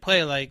 that's a great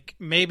play. Like,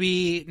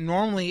 maybe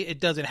normally it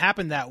doesn't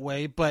happen that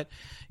way, but,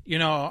 you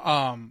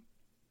had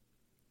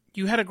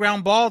a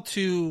ground ball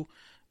to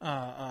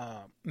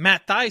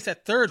Matt Thaiss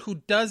at third,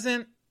 who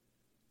doesn't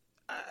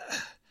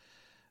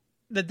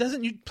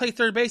play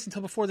third base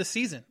until before the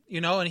season,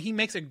 and he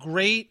makes a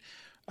great,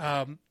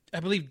 I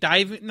believe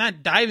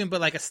not diving,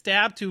 but like a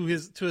stab to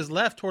his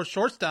left towards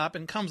shortstop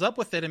and comes up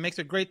with it and makes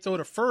a great throw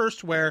to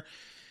first where,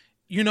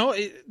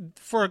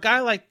 for a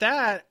guy like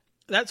that,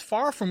 that's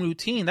far from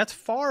routine. That's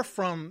far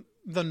from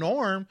the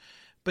norm,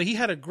 but he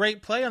had a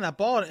great play on that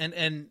ball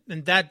and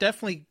that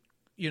definitely,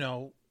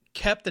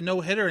 kept the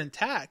no-hitter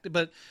intact.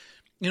 But,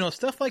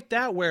 stuff like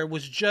that where it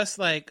was just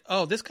like,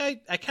 oh, this guy,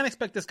 I can't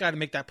expect this guy to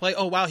make that play.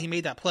 Oh, wow, he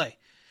made that play.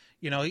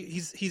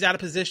 He's out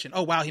of position.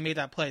 Oh, wow, he made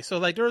that play. So,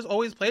 like, there was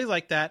always plays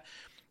like that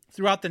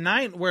throughout the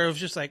night where it was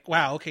just like,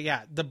 wow, okay,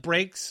 yeah, the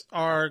breaks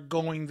are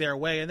going their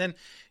way. And then,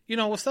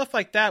 with stuff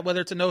like that,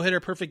 whether it's a no-hitter,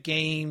 perfect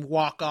game,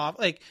 walk-off,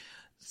 like,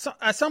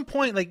 at some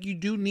point, like, you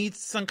do need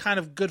some kind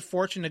of good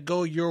fortune to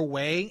go your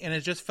way. And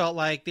it just felt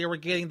like they were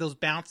getting those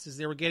bounces.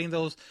 They were getting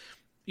those,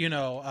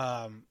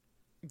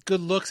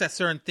 good looks at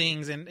certain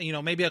things. And,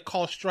 maybe a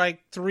call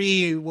strike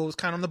 3 was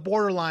kind of on the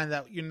borderline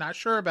that you're not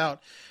sure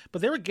about.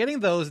 But they were getting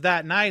those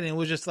that night, and it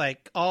was just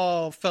like,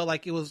 all felt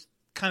like it was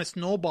kind of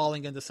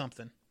snowballing into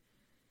something.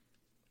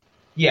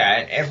 Yeah,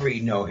 and every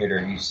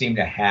no-hitter, you seem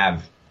to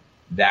have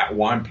that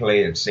one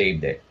play that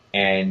saved it.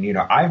 And,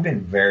 I've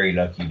been very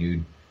lucky,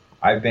 dude.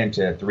 I've been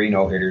to 3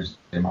 no-hitters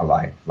in my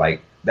life.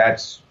 Like,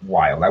 that's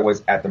wild. I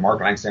was at the Mark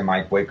Langston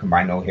Mike Witt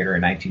combined no-hitter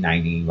in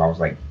 1990. I was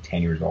like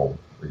 10 years old,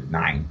 or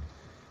 9.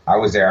 I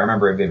was there. I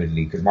remember it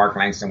vividly because Mark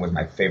Langston was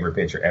my favorite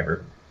pitcher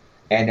ever.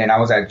 And then I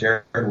was at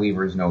Jared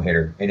Weaver's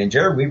no-hitter. And in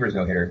Jared Weaver's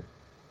no-hitter,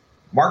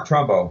 Mark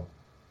Trumbo,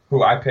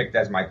 who I picked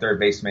as my third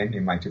baseman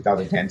in my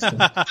 2010 team,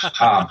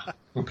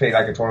 who played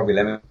like a total of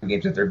 11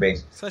 games at third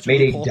base,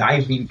 made a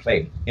diving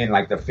play in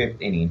like the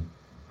 5th inning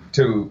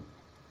to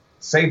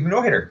save the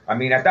no-hitter. I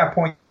mean, at that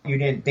point, you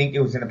didn't think it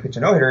was going to pitch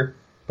a no-hitter,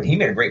 but he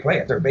made a great play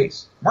at third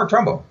base. Mark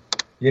Trumbo,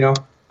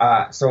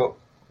 so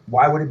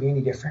why would it be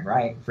any different,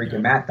 right?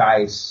 Freaking Matt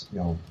Thaiss,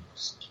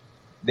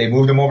 they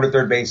moved him over to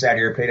third base that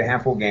year, played a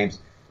handful of games,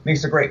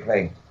 makes a great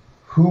play.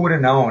 Who would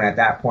have known at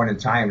that point in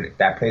time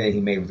that play that he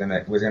made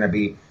was gonna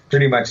be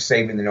pretty much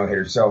saving the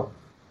no-hitter? So,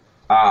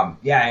 and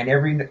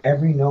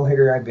every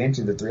no-hitter I've been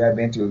to, the 3 I've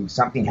been to,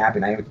 something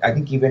happened. I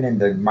think even in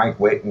the Mike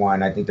Witt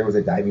one, I think there was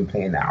a diving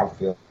play in the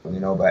outfield,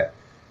 but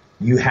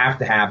you have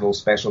to have those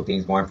special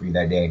things going for you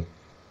that day.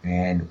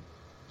 And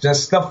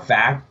just the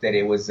fact that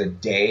it was a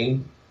day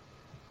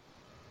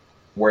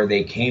where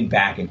they came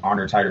back and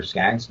honored Tyler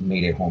Skaggs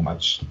made it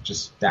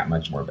just that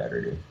much more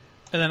better, dude.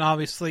 And then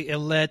obviously it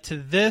led to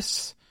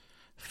this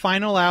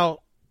final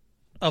out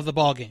of the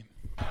ball game.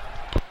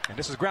 And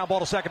this is ground ball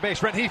to second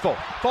base. Rengifo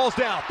falls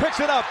down, picks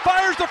it up,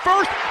 fires to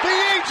first. The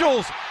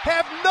Angels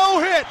have no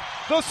hit.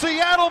 The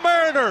Seattle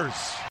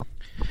Mariners.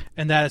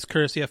 And that is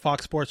courtesy of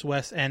Fox Sports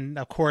West. And,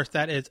 of course,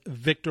 that is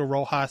Victor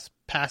Rojas,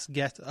 past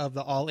guest of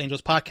the All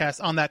Angels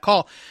podcast, on that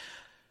call.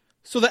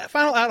 So that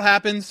final out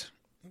happens.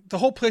 The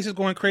whole place is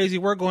going crazy.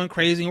 We're going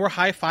crazy. We're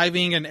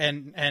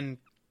high-fiving and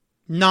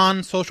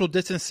non-social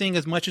distancing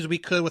as much as we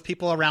could with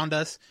people around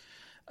us.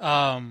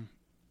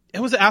 it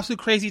was an absolute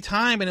crazy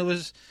time, and it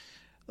was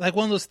like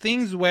one of those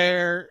things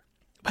where,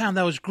 man,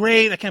 that was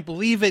great. I can't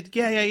believe it.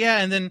 Yeah.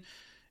 And then,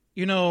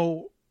 you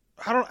know,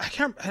 I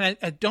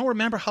don't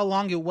remember how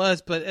long it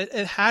was, but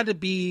it had to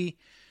be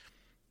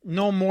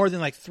no more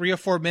than like 3 or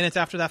 4 minutes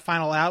after that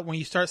final out when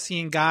you start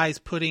seeing guys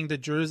putting the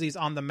jerseys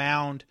on the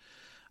mound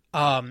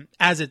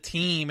as a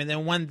team. And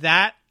then when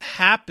that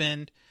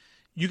happened,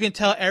 you can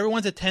tell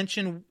everyone's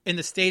attention in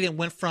the stadium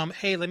went from,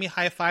 hey, let me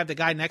high five the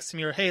guy next to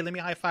me, or hey, let me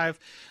high five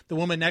the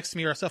woman next to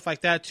me, or stuff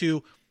like that,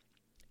 to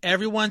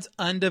everyone's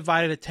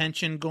undivided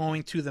attention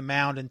going to the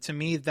mound. And to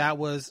me, that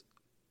was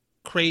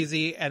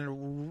crazy.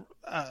 And,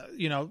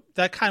 you know,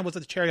 that kind of was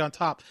the cherry on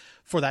top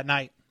for that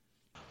night.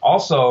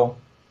 Also,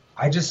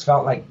 I just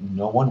felt like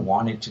no one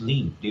wanted to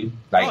leave, dude.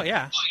 Like, oh,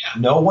 yeah.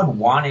 No one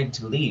wanted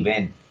to leave.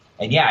 And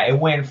yeah, it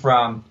went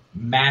from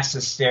mass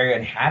hysteria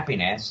and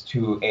happiness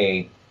to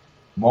a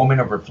moment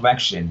of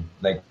reflection.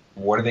 Like,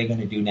 what are they going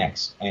to do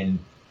next? And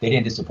they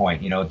didn't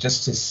disappoint, you know,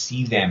 just to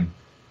see them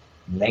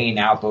laying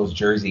out those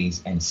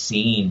jerseys and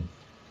seeing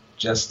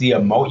just the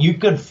you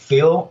could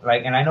feel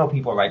like, and I know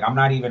people like, I'm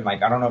not even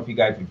like, I don't know if you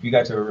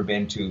guys have ever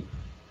been to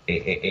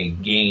a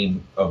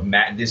game of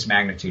this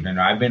magnitude. And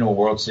I've been to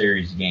World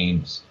Series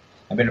games,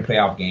 I've been to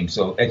playoff games,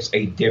 so it's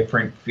a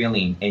different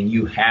feeling, and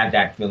you had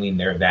that feeling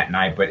there that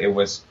night, but it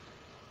was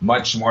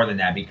much more than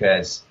that,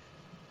 because,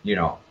 you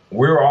know,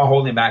 we were all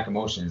holding back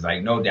emotions,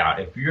 like, no doubt.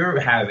 If you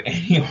have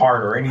any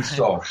heart or any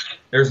soul,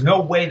 there's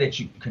no way that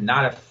you could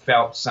not have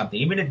felt something.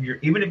 Even if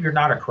you're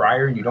not a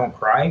crier and you don't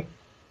cry,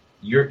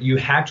 you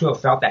had to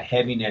have felt that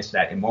heaviness,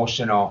 that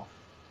emotional,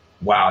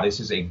 wow, this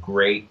is a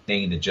great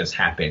thing that just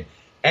happened.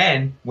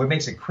 And what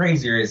makes it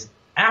crazier is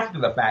after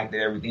the fact that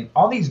everything,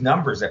 all these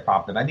numbers that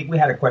popped up. I think we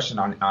had a question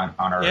on our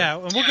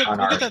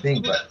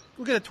thing, but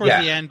we'll get it towards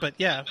the end. But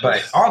yeah,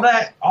 but all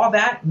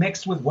that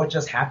mixed with what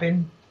just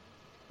happened.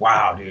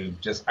 Wow, dude!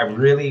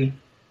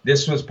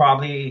 This was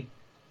probably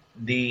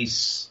the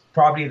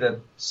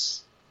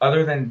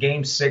other than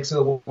Game 6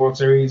 of the World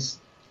Series,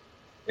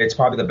 it's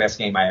probably the best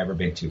game I ever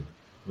been to.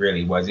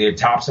 Really was. It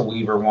tops the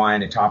Weaver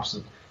one. It tops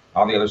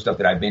all the other stuff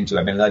that I've been to.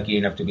 I've been lucky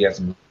enough to be at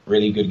some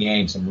really good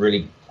games, some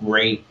really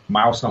great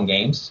milestone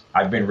games.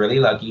 I've been really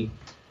lucky,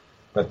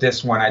 but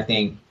this one, I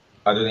think,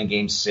 other than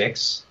Game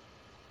 6,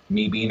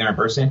 me being there in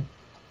person,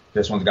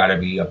 this one's got to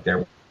be up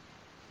there.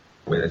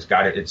 It's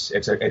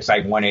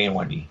like 1A and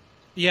 1B.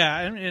 Yeah,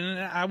 and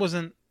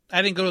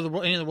I didn't go to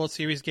any of the World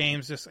Series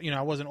games. Just, you know,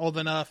 I wasn't old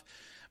enough.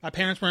 My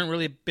parents weren't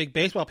really big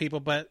baseball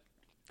people, but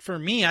for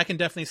me, I can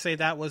definitely say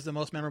that was the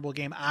most memorable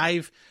game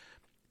I've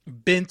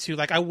been to.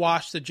 Like, I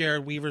watched the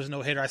Jared Weaver's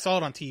no-hitter. I saw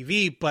it on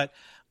TV, but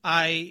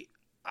I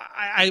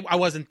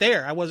wasn't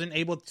there. I wasn't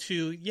able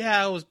to.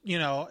 Yeah, I was, you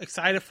know,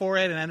 excited for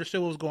it and I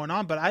understood what was going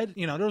on, but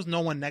there was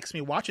no one next to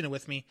me watching it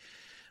with me.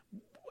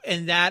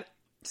 And that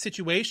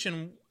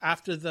situation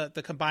after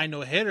the combined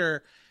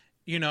no-hitter,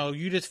 you know,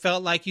 you just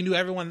felt like you knew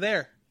everyone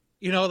there.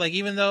 You know, like,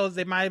 even though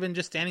they might have been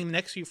just standing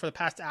next to you for the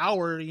past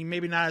hour, you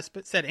maybe not have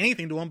said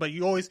anything to them,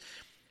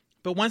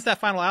 but once that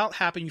final out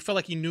happened, you felt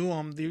like you knew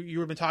them. You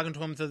had been talking to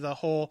them to the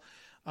whole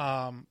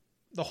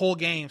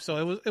game.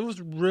 So it was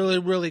really,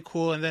 really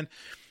cool. And then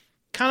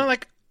kind of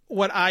like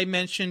what I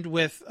mentioned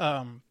with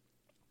a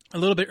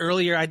little bit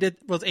earlier,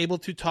 was able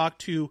to talk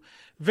to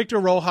Victor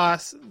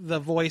Rojas, the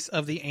voice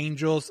of the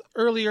Angels,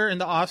 earlier in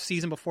the off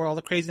season before all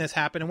the craziness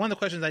happened. And one of the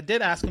questions I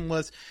did ask him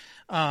was,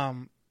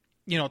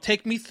 you know,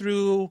 take me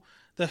through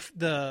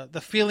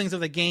the feelings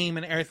of the game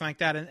and everything like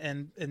that.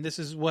 And this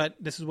is what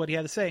he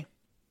had to say.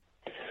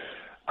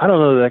 I don't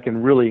know that I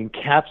can really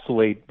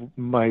encapsulate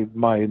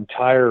my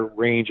entire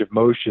range of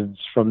emotions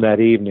from that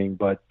evening,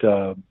 but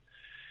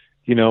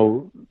you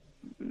know,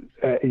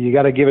 you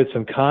got to give it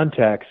some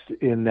context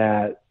in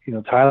that, you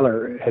know,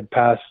 Tyler had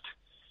passed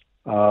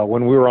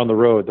when we were on the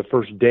road, the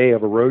first day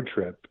of a road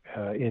trip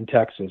in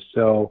Texas.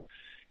 So,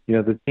 you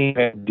know, the team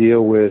had to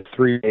deal with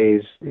 3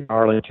 days in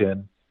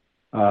Arlington,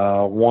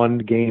 1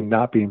 game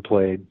not being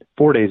played,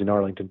 4 days in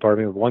Arlington,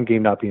 with 1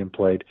 game not being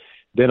played,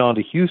 then on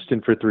to Houston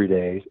for 3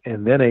 days,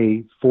 and then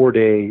a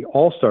 4-day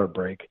All-Star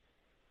break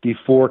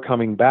before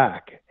coming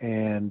back.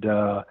 And,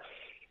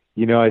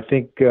 you know, I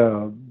think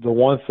the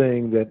one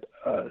thing that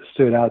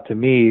stood out to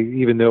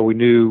me, even though we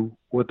knew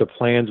what the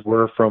plans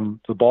were from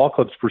the ball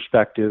club's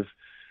perspective,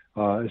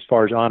 as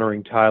far as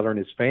honoring Tyler and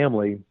his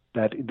family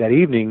that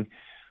evening,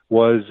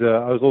 was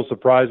I was a little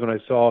surprised when I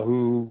saw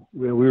who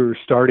we were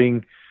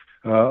starting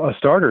a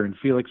starter in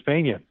Felix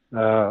Pena,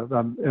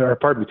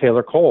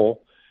 Taylor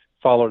Cole,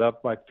 followed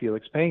up by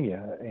Felix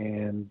Pena.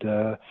 And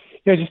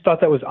I just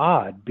thought that was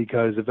odd,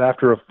 because if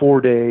after a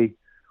 4-day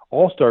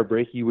All-Star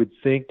break, you would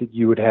think that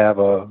you would have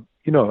a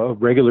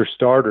regular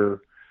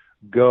starter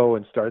go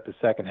and start the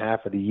second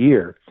half of the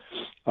year.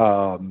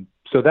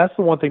 So that's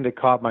the one thing that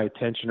caught my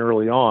attention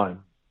early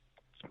on.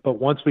 But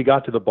once we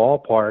got to the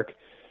ballpark,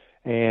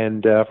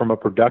 and from a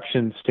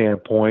production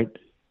standpoint,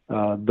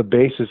 the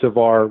basis of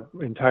our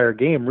entire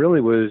game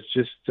really was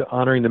just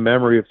honoring the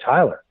memory of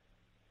Tyler.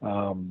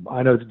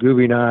 I know that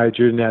Gooby and I,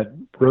 during that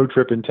road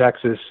trip in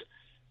Texas,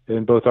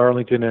 in both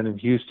Arlington and in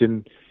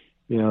Houston,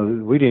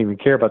 we didn't even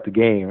care about the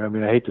game. I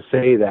mean, I hate to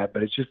say that,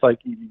 but it's just like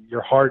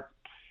your heart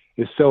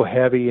is so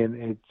heavy,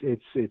 and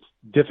it's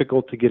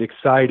difficult to get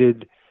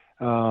excited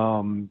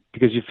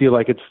because you feel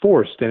like it's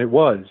forced, and it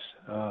was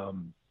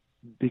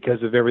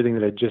because of everything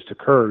that had just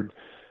occurred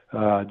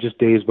just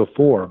days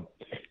before.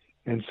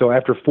 And so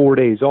after 4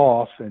 days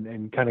off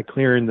and kind of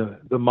clearing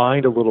the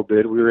mind a little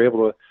bit, we were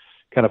able to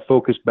kind of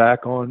focus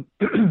back on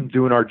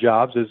doing our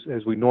jobs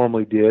as we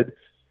normally did.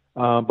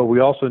 But we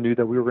also knew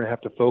that we were going to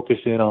have to focus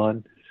in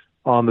on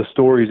the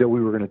stories that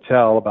we were going to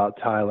tell about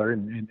Tyler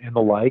and the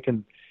like,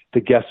 and the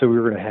guests that we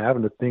were going to have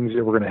and the things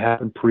that were going to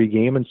happen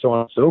pregame and so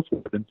on and so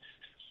forth. And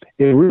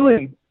it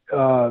really,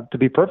 to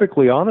be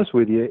perfectly honest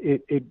with you,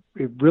 it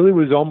really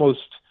was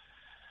almost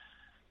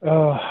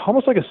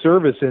like a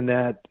service in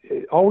that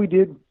all we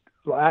did,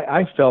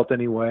 I felt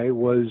anyway,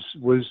 was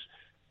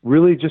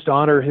really just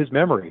honor his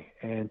memory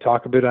and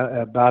talk a bit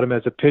about him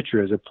as a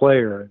pitcher, as a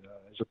player,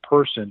 as a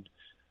person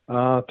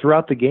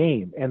throughout the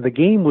game. And the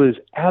game was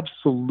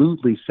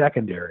absolutely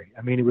secondary.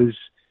 I mean,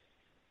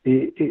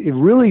 it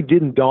really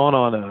didn't dawn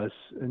on us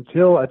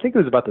until I think it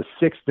was about the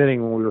sixth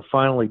inning when we were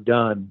finally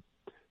done,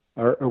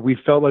 or we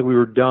felt like we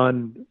were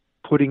done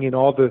putting in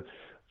all the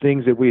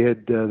things that we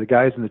had, the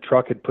guys in the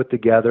truck had put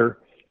together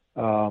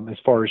as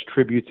far as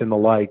tributes and the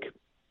like,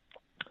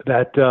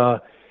 that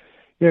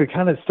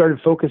kind of started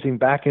focusing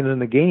back in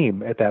the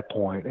game at that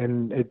point.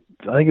 And I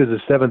think it was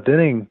the seventh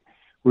inning.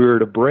 We were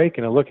at a break,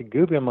 and I look at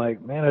Gooby. I'm like,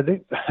 man, are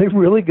they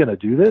really going to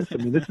do this? I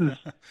mean, this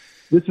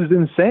is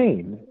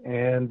insane.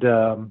 And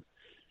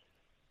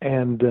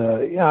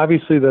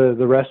obviously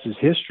the rest is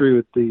history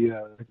with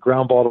the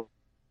ground ball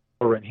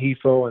to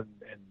Rengifo, and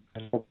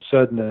all of a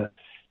sudden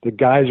the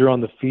guys are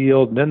on the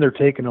field, and then they're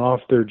taking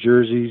off their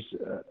jerseys.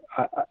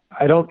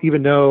 I don't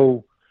even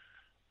know.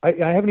 I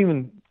haven't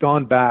even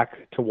gone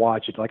back to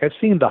watch it. Like, I've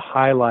seen the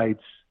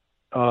highlights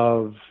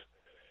of,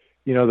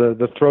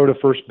 the throw to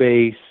first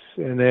base,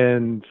 and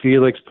then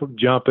Felix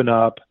jumping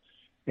up,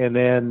 and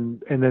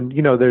then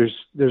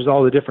there's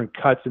all the different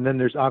cuts, and then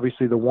there's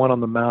obviously the one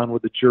on the mound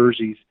with the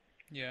jerseys.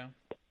 Yeah.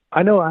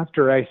 I know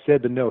after I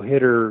said the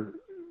no-hitter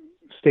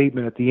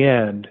statement at the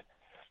end,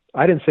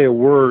 I didn't say a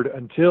word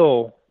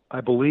until I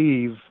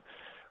believe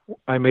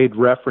I made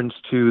reference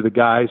to the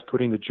guys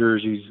putting the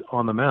jerseys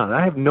on the mound.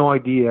 I have no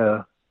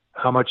idea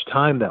how much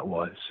time that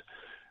was.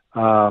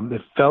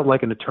 It felt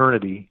like an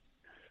eternity.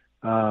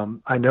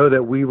 I know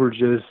that we were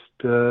just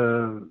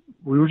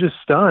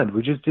stunned.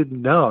 We just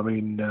didn't know. I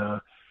mean,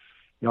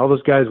 all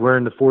those guys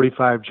wearing the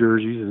 45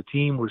 jerseys. The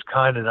team was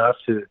kind enough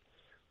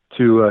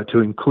to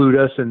include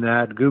us in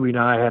that. Gooby and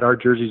I had our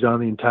jerseys on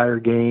the entire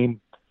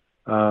game.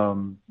 I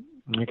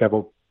think I have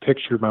a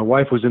picture. My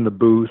wife was in the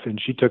booth, and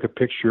she took a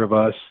picture of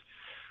us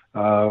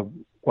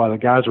while the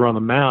guys were on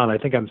the mound. I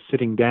think I'm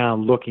sitting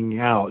down looking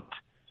out.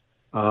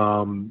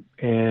 I've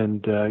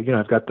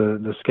got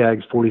the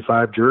Skaggs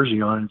 45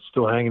 jersey on. It's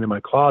still hanging in my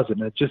closet.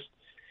 And I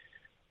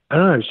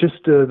don't know, it's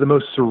just the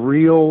most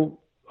surreal,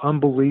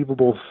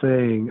 unbelievable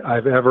thing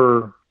I've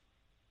ever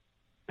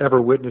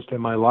witnessed in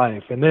my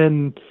life. And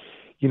then,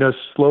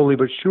 slowly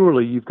but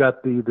surely, you've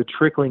got the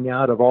trickling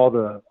out of all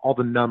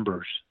the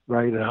numbers,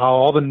 right? And how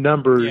all the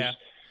numbers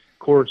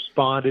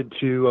corresponded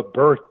to a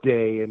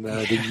birthday and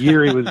the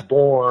year he was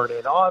born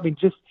and all. I mean,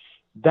 just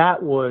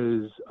that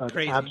was an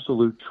crazy,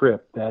 absolute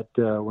trip that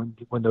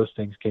when those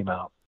things came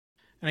out.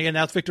 And again,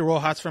 that's Victor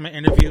Rojas from an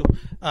interview,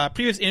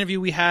 previous interview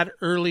we had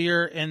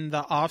earlier in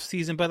the off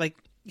season, but like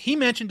he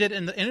mentioned it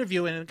in the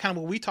interview and kind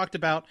of what we talked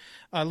about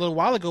a little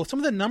while ago, some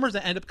of the numbers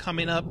that end up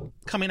coming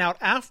out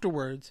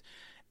afterwards.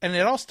 And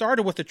it all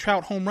started with the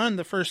Trout home run,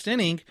 the first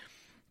inning,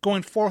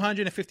 going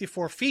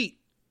 454 feet.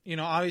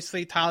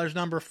 Obviously Tyler's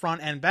number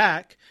front and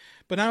back,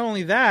 but not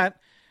only that,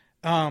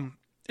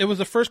 it was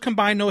the first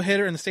combined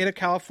no-hitter in the state of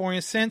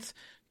California since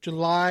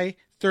July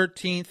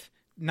 13th,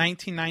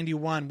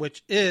 1991,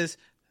 which is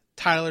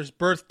Tyler's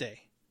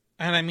birthday.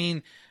 And I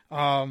mean,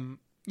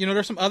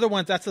 there's some other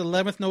ones. That's the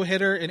 11th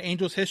no-hitter in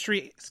Angels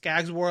history.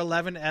 Skaggs wore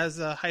 11 as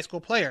a high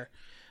school player.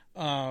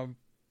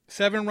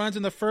 7 runs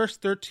in the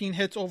first, 13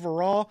 hits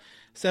overall,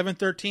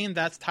 713.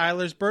 That's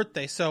Tyler's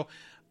birthday. So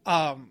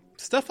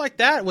stuff like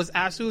that was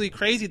absolutely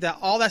crazy that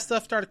all that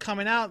stuff started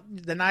coming out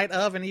the night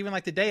of and even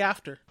like the day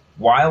after.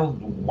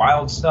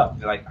 Wild stuff.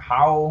 Like,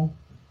 how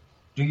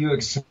do you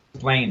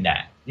explain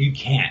that? You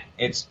can't.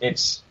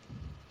 It's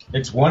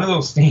one of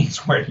those things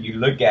where you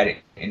look at it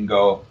and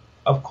go,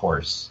 of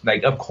course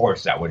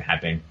that would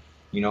happen.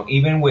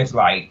 Even with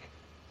and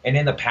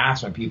in the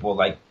past when people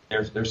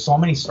there's so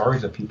many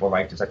stories of people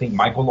like this. I think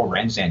Michael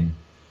Lorenzen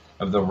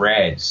of the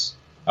Reds,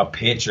 a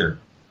pitcher,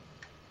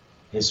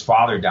 his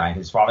father died.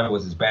 His father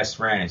was his best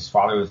friend. His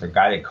father was the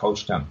guy that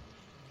coached him.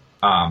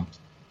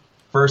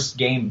 First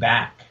game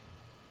back,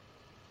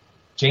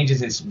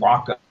 changes his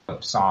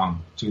walk-up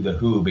song to The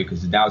Who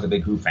because the dad was a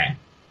big Who fan.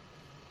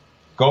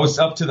 Goes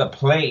up to the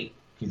plate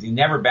because he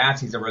never bats.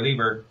 He's a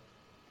reliever.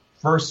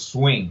 First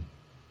swing,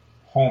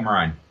 home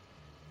run.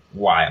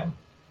 Wild.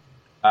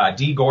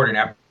 D. Gordon,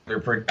 after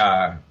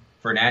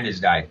Fernandez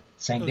died,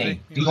 same thing.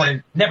 D.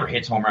 Gordon never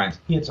hits home runs.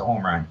 He hits a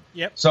home run.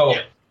 Yep. So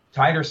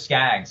Tyler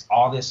Skaggs,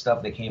 all this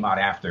stuff that came out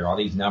after, all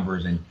these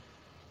numbers and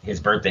his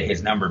birthday,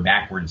 his number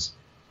backwards,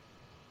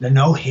 the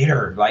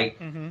no-hitter,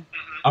 like,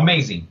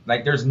 amazing.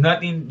 Like, there's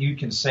nothing you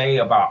can say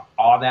about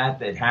all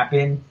that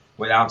happened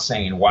without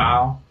saying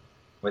wow,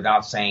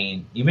 without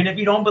saying, even if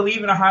you don't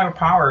believe in a higher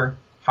power,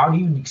 how do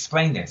you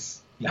explain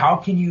this? How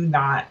can you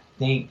not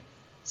think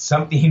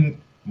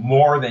something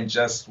more than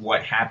just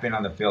what happened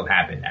on the field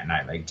happened that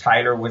night? Like,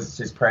 Tyler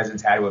his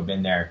presence had to have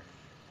been there.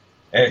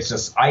 It's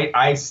just,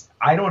 I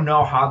don't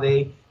know how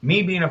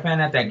me being a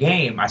fan at that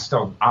game,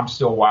 I'm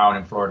still wild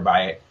and floored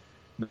by it.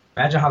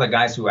 Imagine how the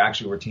guys who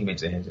actually were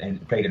teammates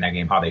and played in that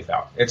game, how they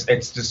felt.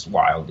 It's just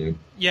wild, dude.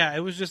 Yeah, it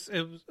was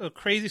a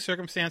crazy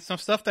circumstance. Some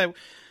stuff that, kind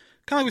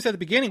of like we said at the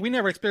beginning, we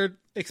never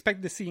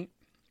expected to see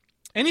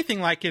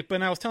anything like it.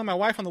 But I was telling my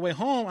wife on the way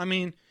home, I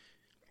mean,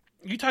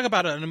 you talk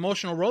about an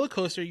emotional roller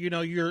coaster. You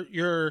know,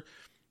 you're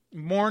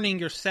mourning,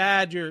 you're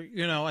sad, you're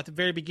at the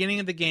very beginning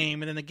of the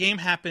game, and then the game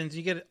happens.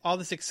 You get all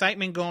this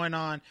excitement going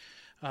on.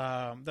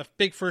 The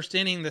big first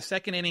inning, the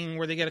second inning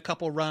where they get a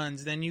couple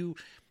runs, then you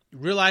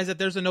realize that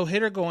there's a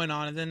no-hitter going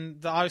on, and then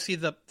obviously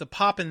the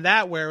pop in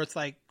that where it's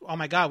like, oh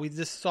my God, we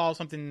just saw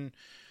something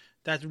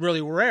that's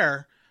really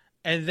rare.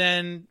 And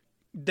then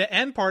the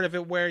end part of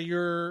it where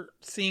you're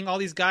seeing all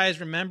these guys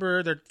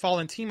remember their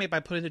fallen teammate by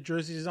putting the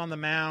jerseys on the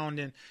mound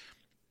and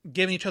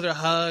giving each other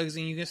hugs,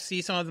 and you can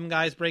see some of them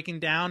guys breaking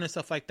down and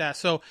stuff like that.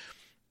 So,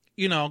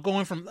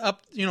 going from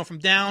up, from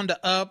down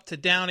to up to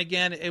down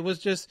again, it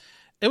was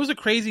a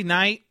crazy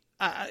night.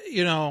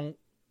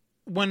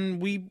 When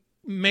we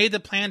made the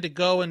plan to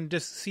go and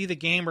just see the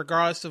game,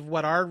 regardless of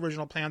what our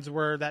original plans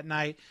were that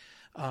night,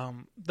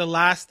 the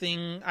last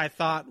thing I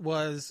thought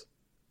was,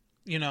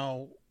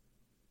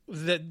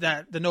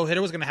 that the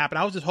no-hitter was going to happen.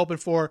 I was just hoping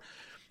for,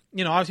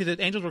 obviously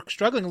the Angels were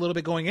struggling a little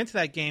bit going into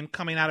that game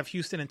coming out of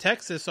Houston and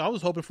Texas, so I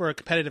was hoping for a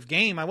competitive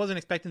game. I wasn't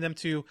expecting them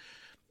to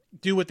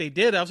do what they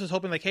did. I was just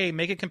hoping, like, hey,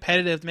 make it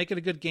competitive, make it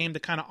a good game to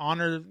kind of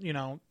honor,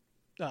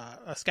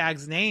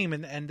 Skaggs' name,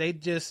 and they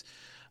just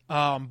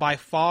by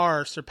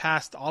far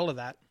surpassed all of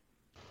that.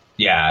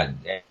 Yeah,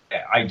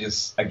 I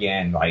just,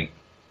 again, like,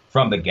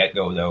 from the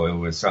get-go, though, it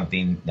was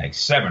something like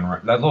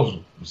those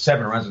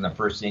 7 runs in the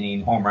first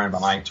inning, home run by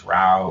Mike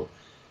Trout,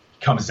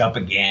 comes up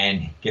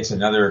again, gets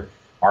another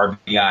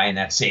RBI in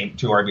that same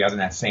 2 RBIs in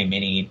that same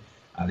inning.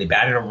 They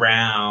batted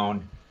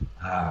around.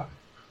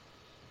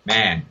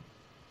 Man,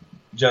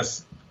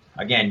 just,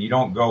 again, you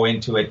don't go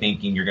into it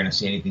thinking you're going to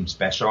see anything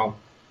special.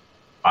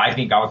 I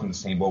think I was in the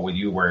same boat with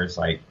you where it's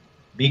like,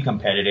 be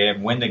competitive,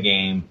 win the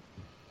game,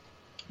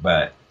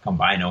 but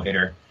combine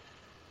no-hitter.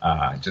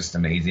 Just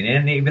amazing.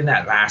 And even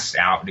that last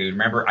out, dude,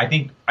 remember, I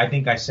think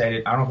I said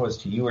it, I don't know if it was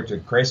to you or to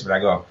Chris, but I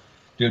go,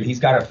 dude, he's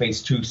got to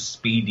face 2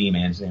 speed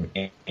demons in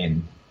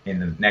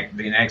the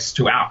next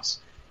 2 outs.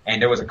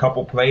 And there was a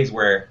couple plays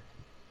where,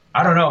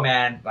 I don't know,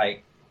 man,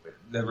 like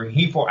the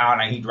Rengifo out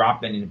and he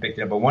dropped it and he picked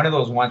it up. But one of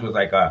those ones was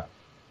like a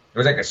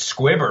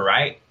squibber,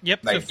 right?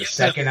 Yep. Like the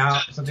second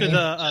out. Something to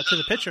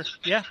the pitcher.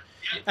 Yeah.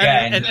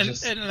 Yeah.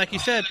 And like you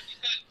said,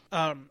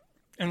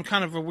 and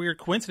kind of a weird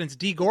coincidence,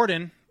 D.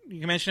 Gordon,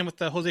 you mentioned with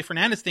the Jose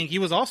Fernandez thing, he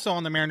was also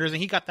on the Mariners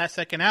and he got that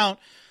second out.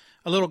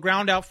 A little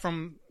ground out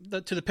to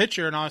the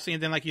pitcher, and obviously,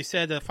 and then like you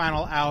said, the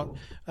final out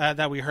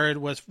that we heard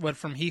went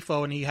from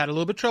Rengifo, and he had a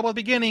little bit of trouble at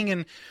the beginning,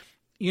 and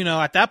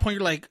at that point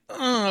you're like,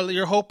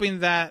 you're hoping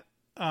that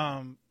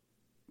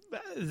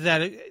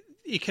that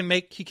he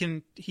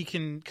can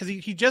because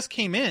he just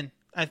came in,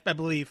 I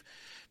believe,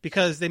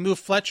 because they moved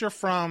Fletcher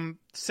from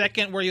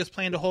second where he was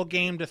playing the whole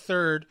game to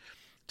third,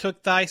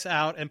 took Thaiss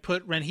out and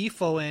put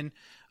Rengifo in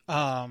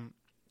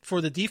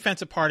for the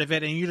defensive part of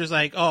it, and you're just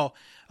like, oh.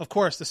 Of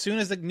course, as soon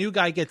as the new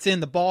guy gets in,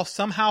 the ball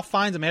somehow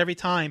finds him every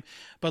time.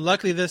 But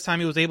luckily this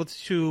time he was able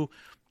to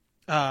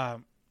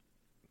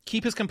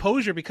keep his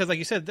composure because, like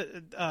you said,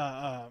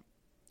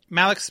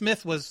 Mallex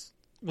Smith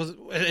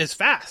is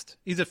fast.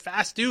 He's a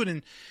fast dude,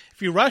 and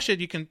if you rush it,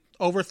 you can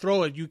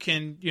overthrow it. You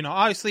can,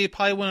 obviously it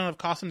probably wouldn't have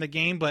cost him the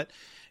game, but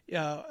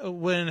it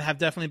wouldn't have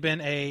definitely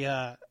been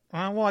a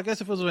well, I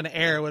guess if it was an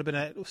error, it would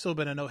have still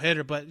been a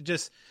no-hitter. But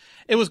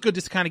it was good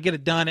just to kind of get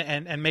it done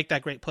and make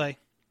that great play.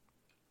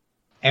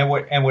 And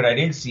what I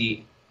did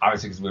see,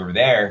 obviously because we were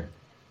there,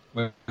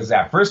 was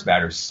that first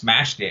batter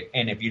smashed it.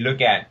 And if you look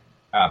at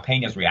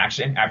Pena's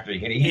reaction after he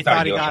hit it, he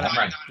thought he got a home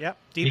run. Yep,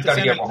 he thought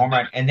he got a home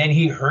run. And then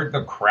he heard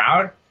the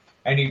crowd,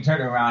 and he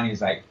turned around and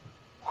he's like,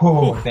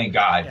 whew, thank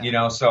God.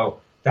 Yeah.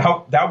 So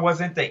that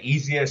wasn't the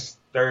easiest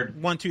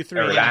third 1, 2,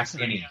 3 last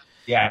inning.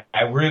 Yeah,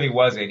 it really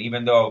wasn't,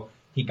 even though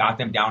he got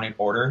them down in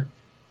order.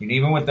 And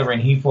even with the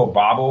Rengifo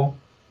bobble,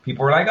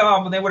 people were like,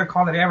 oh, well, they would have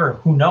called it ever.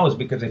 Who knows?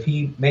 Because if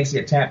he makes the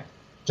attempt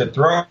to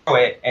throw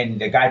it and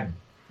the guy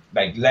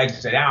like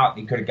legs it out,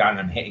 he could have gotten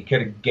him hit. He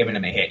could have given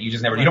him a hit. You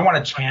just never. You don't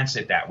want to chance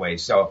it that way.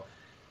 So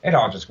it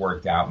all just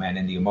worked out, man.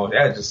 And the emotion,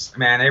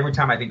 every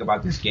time I think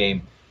about this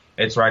game,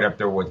 it's right up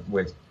there with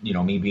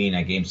me being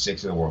at Game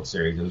 6 of the World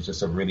Series. It was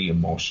just a really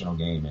emotional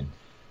game, and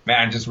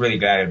man, I'm just really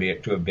glad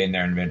to have been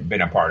there and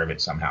been a part of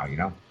it somehow.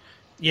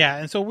 Yeah,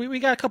 and so we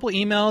got a couple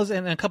emails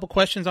and a couple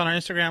questions on our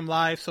Instagram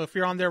Live. So if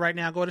you're on there right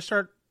now, go to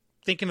start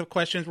thinking of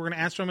questions. We're going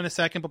to answer them in a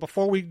second. But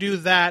before we do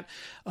that,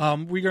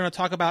 we're going to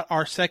talk about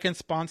our second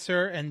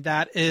sponsor, and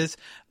that is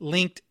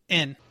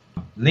LinkedIn.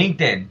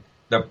 LinkedIn,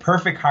 the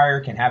perfect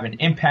hire, can have an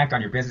impact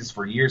on your business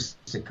for years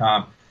to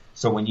come.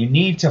 So when you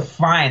need to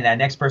find that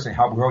next person to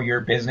help grow your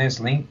business,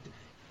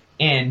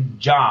 LinkedIn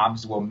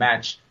Jobs will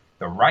match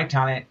the right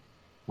talent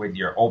with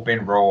your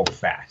open role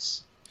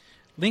fast.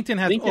 LinkedIn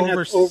has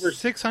over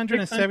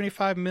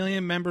 675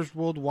 million members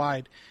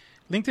worldwide.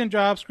 LinkedIn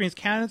Jobs screens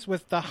candidates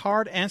with the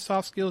hard and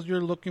soft skills you're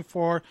looking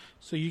for,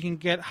 so you can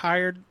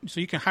hire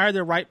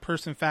the right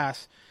person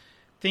fast.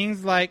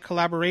 Things like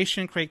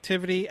collaboration,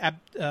 creativity,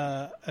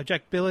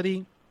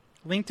 objectability.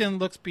 LinkedIn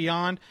looks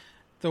beyond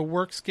the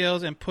work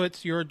skills and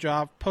puts your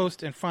job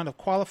post in front of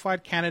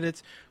qualified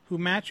candidates who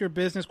match your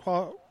business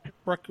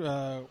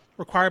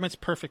requirements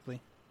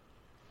perfectly.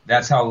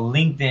 That's how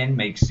LinkedIn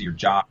makes your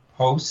job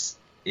posts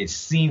is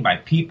seen by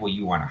people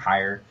you want to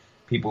hire,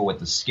 people with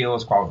the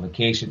skills,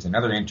 qualifications, and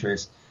other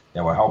interests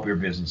that will help your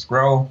business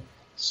grow.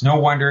 It's no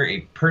wonder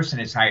a person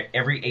is hired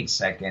every 8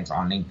 seconds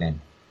on LinkedIn,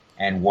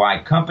 and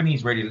why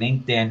companies rate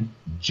LinkedIn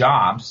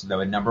Jobs the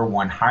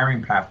 #1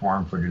 hiring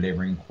platform for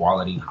delivering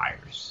quality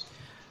hires.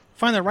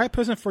 Find the right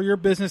person for your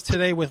business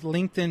today with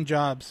LinkedIn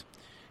Jobs.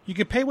 You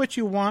can pay what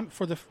you want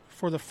for the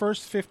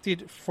first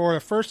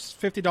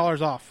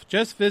 $50 off.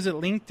 Just visit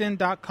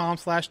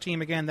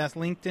linkedin.com/team. Again, that's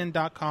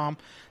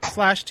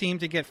linkedin.com/team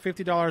to get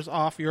 $50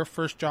 off your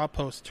first job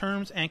post.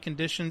 Terms and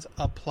conditions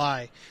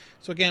apply.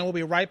 So again, we'll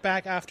be right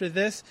back after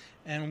this,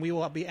 and we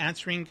will be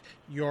answering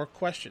your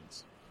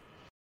questions.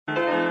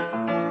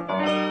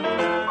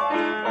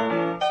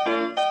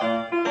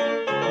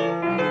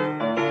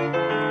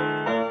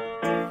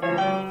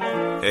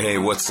 Hey,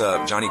 what's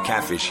up? Johnny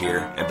Catfish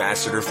here,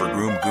 ambassador for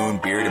Groom Goon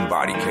Beard and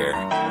Body Care.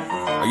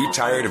 Are you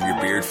tired of your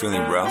beard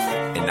feeling rough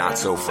and not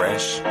so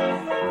fresh?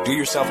 Do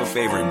yourself a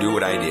favor and do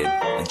what I did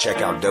and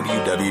check out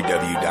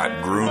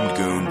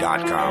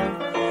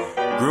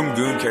www.groomgoon.com. Groom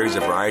Goon carries a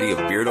variety of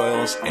beard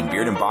oils and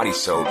beard and body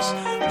soaps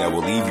that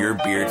will leave your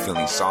beard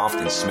feeling soft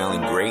and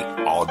smelling great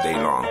all day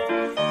long.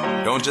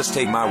 Don't just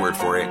take my word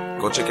for it.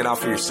 Go check it out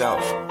for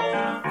yourself.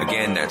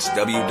 Again, that's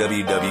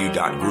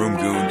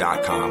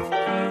www.groomgoon.com.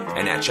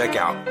 And at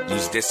checkout,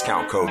 use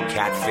discount code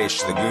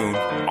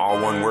CATFISHTHEGOON, all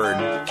one word,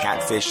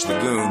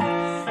 CATFISHTHEGOON,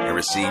 and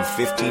receive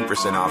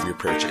 15% off your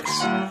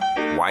purchase.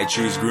 Why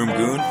choose Groom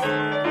Goon?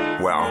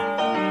 Well,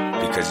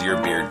 because your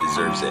beard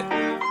deserves it.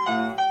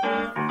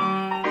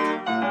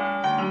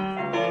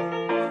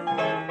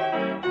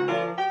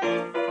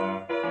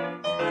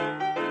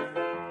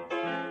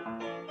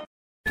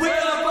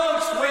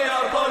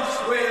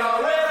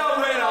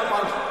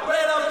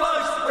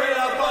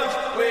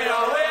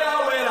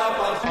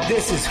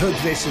 This is Hook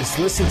Vicious.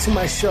 Listen to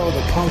my show,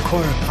 The Punk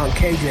Corner, on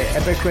KJ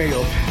Epic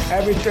Radio,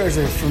 every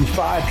Thursday from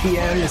 5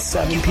 p.m. to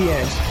 7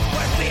 p.m.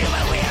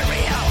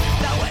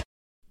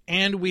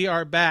 And we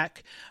are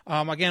back.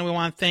 Again, we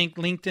want to thank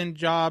LinkedIn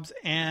Jobs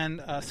and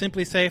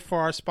SimpliSafe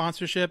for our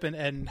sponsorship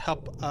and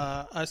help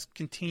us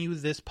continue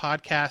this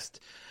podcast.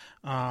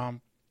 Do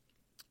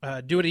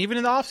it even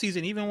in the off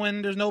season, even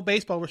when there's no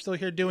baseball, we're still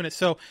here doing it.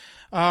 So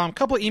a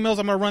couple of emails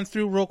I'm going to run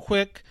through real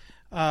quick.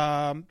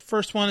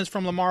 First one is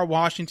from Lamar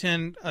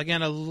Washington,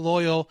 again a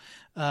loyal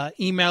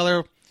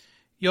emailer.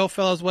 Yo,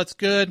 fellas, what's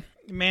good?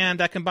 Man,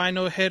 that combined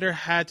no-hitter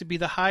had to be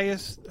the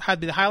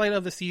highlight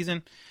of the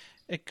season.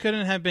 It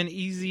couldn't have been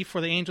easy for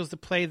the Angels to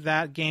play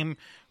that game.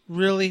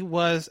 Really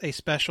was a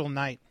special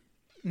night.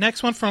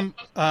 Next one from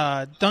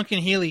Duncan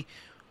Healy.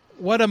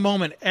 What a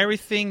moment.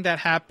 Everything that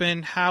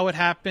happened, how it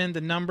happened,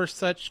 the numbers,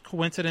 such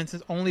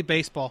coincidences, only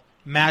baseball.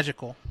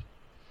 Magical.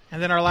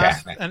 And then our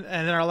last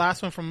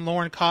one from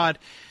Lauren Codd.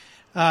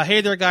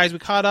 Hey there, guys. We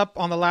caught up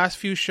on the last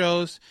few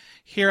shows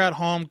here at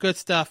home. Good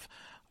stuff.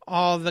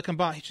 All the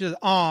combined, with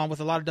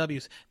a lot of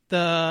W's.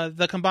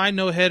 The combined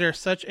no-hitter,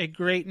 such a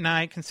great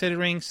night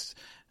considering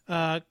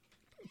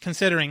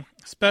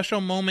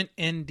special moment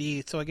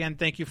indeed. So again,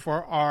 thank you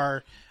for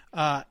our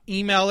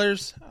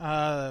emailers.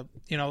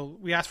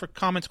 We asked for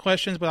comments,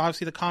 questions, but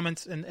obviously the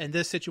comments in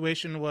this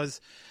situation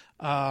was,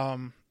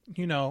 good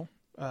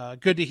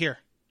to hear.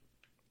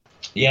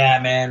 Yeah,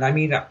 man. I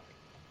mean,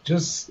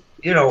 just,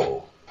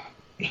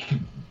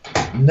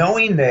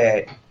 knowing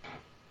that,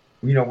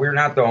 we're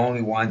not the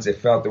only ones that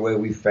felt the way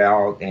we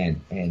felt,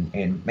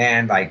 and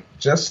man, like,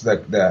 just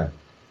the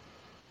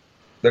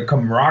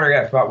camaraderie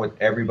I felt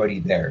with everybody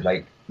there.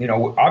 Like,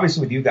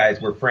 obviously with you guys,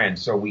 we're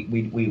friends, so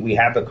we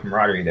have the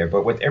camaraderie there.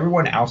 But with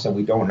everyone else that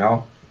we don't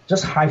know,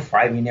 just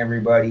high-fiving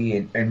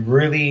everybody and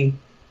really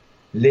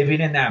living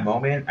in that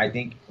moment, I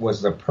think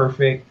was the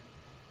perfect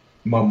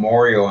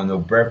memorial and the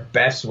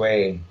best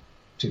way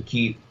to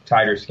keep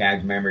Tyler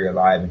Skaggs' memory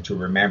alive and to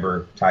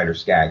remember Tyler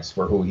Skaggs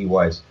for who he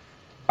was.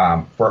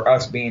 For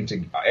us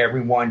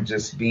everyone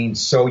just being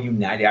so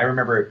united. I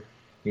remember,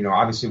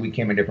 obviously we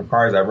came in different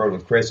cars. I rode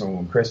with Chris, and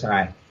when Chris and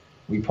I,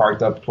 we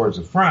parked up towards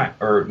the front,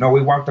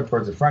 we walked up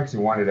towards the front because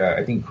we wanted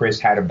I think Chris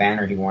had a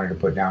banner he wanted to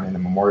put down in the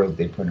memorial that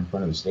they put in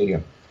front of the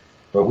stadium.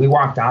 But we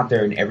walked out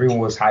there and everyone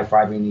was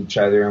high-fiving each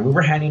other, and we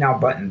were handing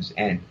out buttons.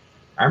 And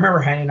I remember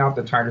handing out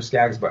the Tiger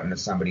Skaggs button to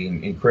somebody,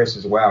 and Chris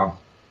as well,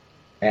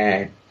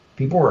 and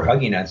people were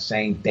hugging us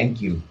saying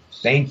thank you,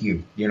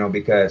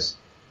 because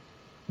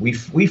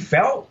we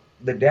felt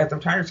the death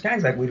of Tiger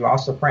Skaggs, like we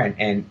lost a friend,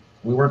 and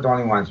we weren't the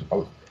only ones.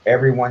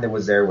 Everyone that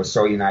was there was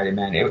so united,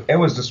 man. It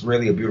was just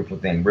really a beautiful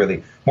thing,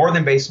 really. More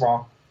than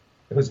baseball,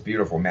 it was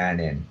beautiful,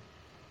 man. And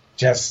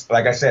just,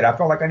 like I said, I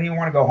felt like I didn't even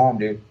want to go home,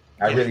 dude.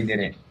 I really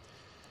didn't.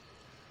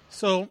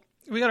 So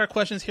we got our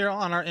questions here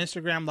on our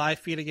Instagram live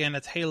feed. Again,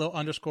 it's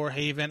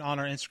Halo_Haven on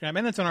our Instagram,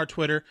 and it's on our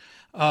Twitter.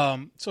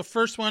 So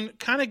first one,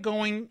 kind of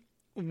going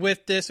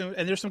with this, and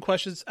there's some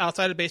questions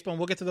outside of baseball, and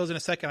we'll get to those in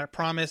a second, I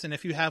promise. And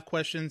if you have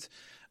questions,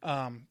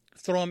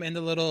 throw them in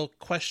the little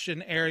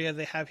question area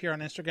they have here on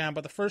Instagram.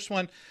 But the first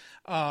one,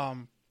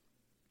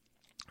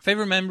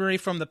 favorite memory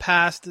from the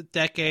past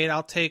decade,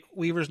 I'll take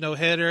Weaver's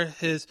no-hitter,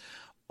 his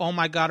oh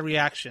my God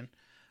reaction.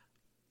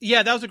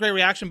 Yeah, that was a great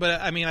reaction,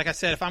 but I mean, like I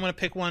said, if I'm going to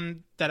pick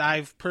one that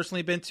I've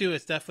personally been to,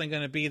 it's definitely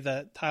going to be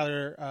the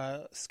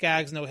Tyler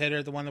Skaggs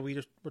no-hitter, the one that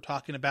we were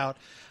talking about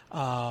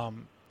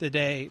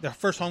the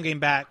first home game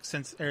back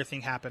since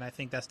everything happened. I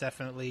think that's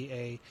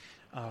definitely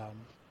a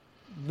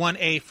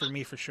 1A for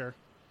me for sure.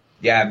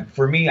 Yeah,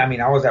 for me, I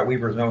mean, I was at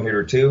Weaver's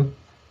no-hitter too,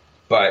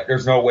 but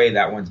there's no way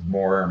that one's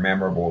more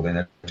memorable than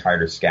the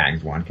Tyler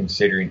Skaggs one,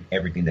 considering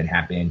everything that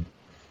happened.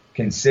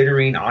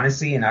 Considering,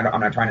 honestly, and I'm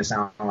not trying to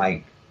sound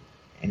like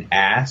an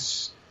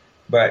ass,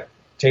 but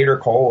Taylor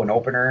Cole, an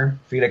opener,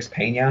 Felix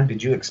Pena,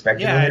 did you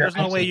expect him? Yeah, there's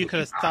no way you could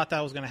have thought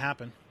that was going to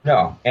happen.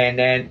 No, and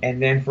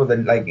then for the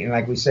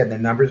like we said, the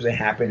numbers that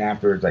happened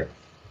afterwards, like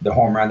the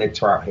home run that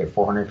Trout hit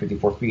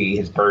 454 feet,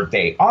 his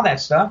birthday, all that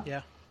stuff.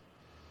 Yeah.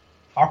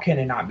 How can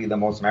it not be the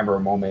most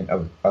memorable moment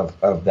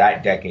of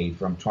that decade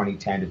from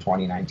 2010 to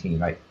 2019?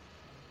 Like,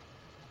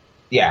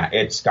 yeah,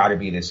 it's got to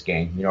be this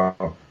game. You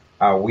know,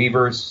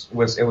 Weaver's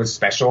was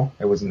special.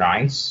 It was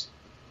nice.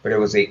 But it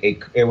was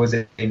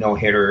a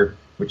no-hitter,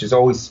 which is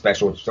always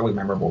special, which is always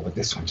memorable. But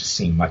this one just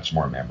seemed much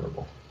more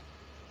memorable.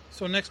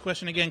 So next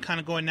question, again, kind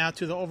of going now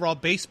to the overall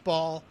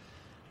baseball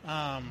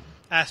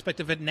aspect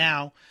of it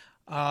now.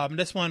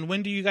 This one,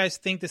 when do you guys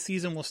think the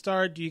season will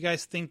start? Do you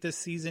guys think this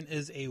season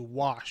is a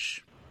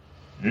wash?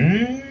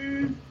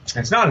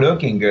 It's not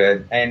looking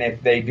good. And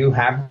if they do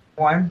have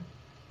one,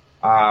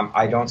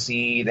 I don't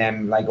see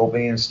them like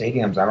opening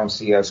stadiums. I don't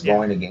see us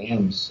going to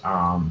games.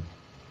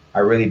 I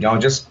really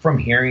don't. Just from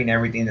hearing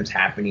everything that's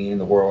happening in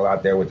the world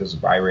out there with this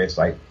virus,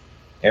 like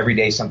every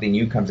day something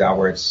new comes out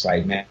where it's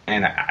like, man,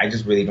 I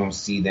just really don't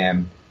see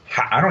them.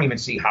 I don't even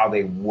see how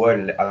they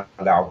would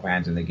allow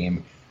fans in the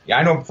game. Yeah,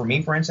 I know for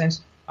me, for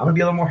instance, I'm going to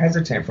be a little more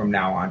hesitant from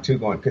now on too,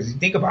 because you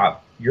think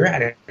about, you're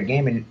at a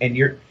game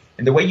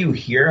and the way you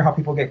hear how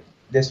people get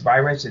this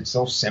virus, it's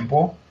so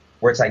simple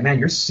where it's like, man,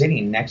 you're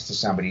sitting next to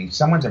somebody,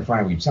 someone's in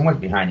front of you, someone's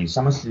behind you,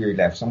 someone's to your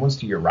left, someone's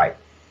to your right.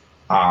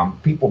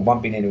 People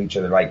bumping into each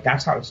other, like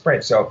that's how it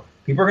spreads. So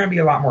people are going to be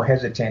a lot more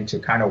hesitant to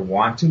kind of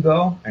want to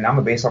go. And I'm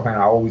a baseball fan,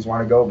 I always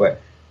want to go, but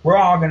we're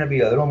all going to be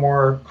a little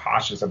more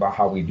cautious about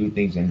how we do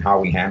things and how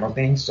we handle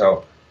things.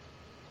 So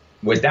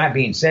with that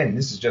being said, and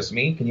this is just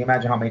me, can you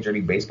imagine how Major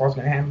League Baseball is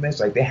going to handle this?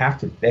 Like they have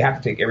to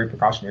take every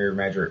precautionary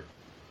measure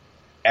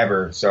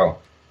ever. So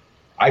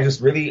I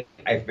just really,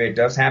 if it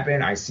does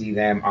happen, I see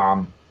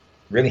them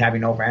really having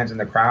no fans in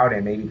the crowd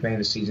and maybe playing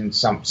the season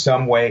some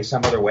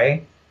other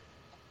way.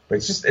 But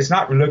it's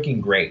not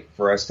looking great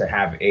for us to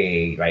have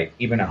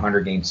even a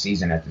 100-game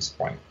season at this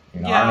point.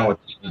 You know, yeah. I don't know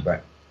what to do,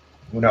 but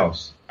who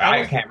knows?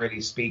 I can't really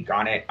speak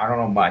on it. I don't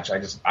know much.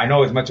 I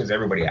know as much as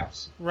everybody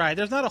else. Right.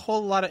 There's not a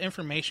whole lot of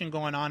information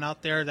going on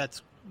out there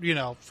that's,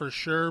 for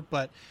sure.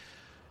 But,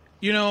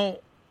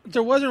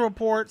 there was a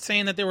report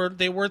saying that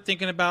they were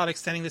thinking about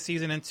extending the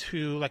season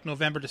into like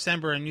November,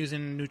 December and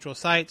using neutral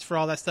sites for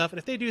all that stuff. And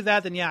if they do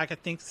that, then yeah, I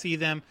could see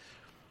them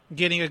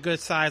getting a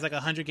good size, like a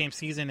 100-game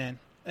season in.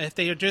 If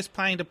they are just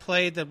planning to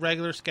play the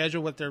regular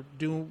schedule, what they're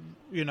doing,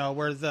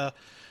 where the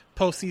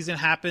postseason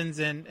happens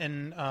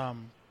in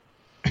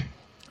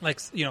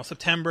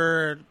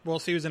September,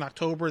 World Series in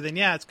October, then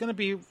yeah, it's going to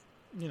be,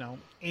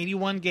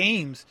 81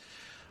 games.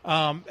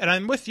 And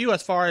I'm with you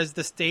as far as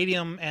the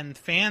stadium and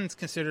fans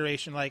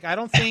consideration. Like, I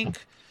don't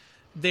think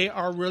they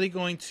are really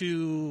going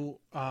to,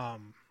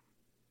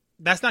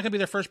 that's not going to be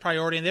their first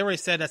priority. And they already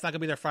said that's not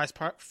going to be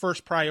their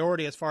first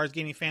priority as far as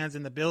getting fans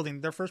in the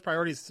building. Their first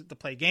priority is to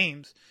play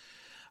games.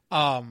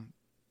 And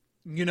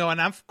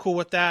I'm cool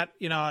with that.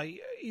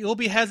 You'll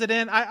be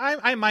hesitant.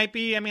 I might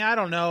be. I mean, I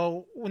don't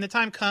know. When the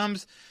time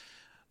comes,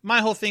 my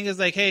whole thing is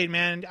like, hey,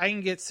 man, I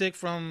can get sick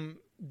from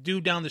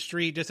dude down the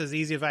street just as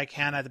easy as I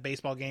can at the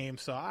baseball game.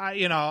 So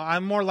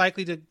I'm more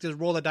likely to just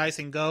roll the dice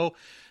and go.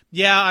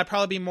 Yeah, I'd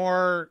probably be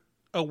more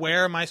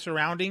aware of my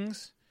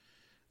surroundings.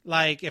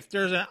 Like if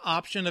there's an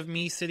option of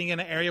me sitting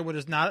in an area where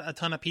there's not a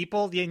ton of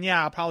people, then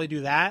yeah, I'll probably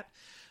do that.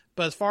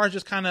 But as far as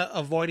just kind of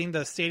avoiding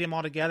the stadium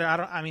altogether,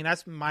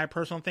 that's my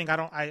personal thing. I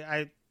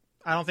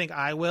don't think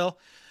I will.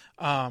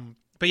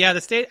 But yeah,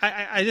 the state,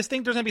 I just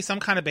think there's going to be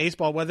some kind of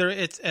baseball, whether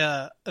it's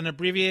an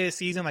abbreviated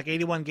season, like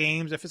 81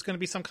 games, if it's going to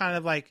be some kind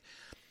of like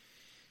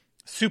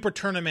super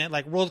tournament,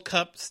 like World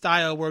Cup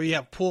style, where you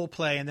have pool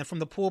play, and then from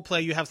the pool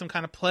play you have some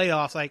kind of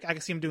playoffs. Like I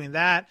can see them doing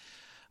that.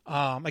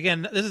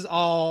 Again, this is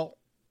all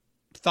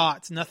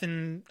thoughts,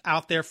 nothing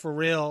out there for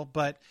real,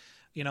 but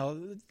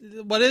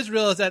what is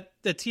real is that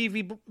the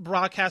TV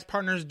broadcast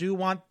partners do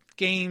want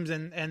games,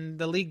 and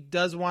the league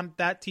does want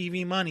that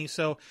TV money.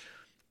 So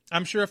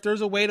I'm sure if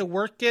there's a way to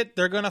work it,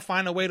 they're going to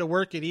find a way to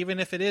work it, even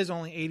if it is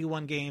only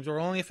 81 games or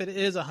only if it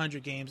is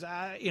 100 games.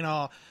 I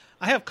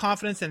have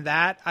confidence in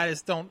that. I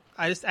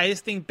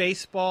just think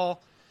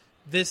baseball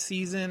this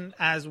season,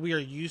 as we are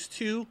used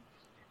to,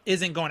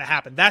 isn't going to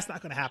happen. That's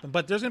not going to happen.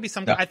 But there's going to be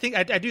some. No. I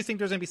do think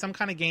there's going to be some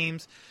kind of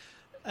games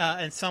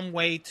and some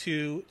way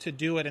to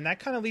do it. And that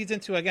kind of leads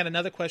into, again,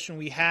 another question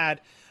we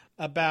had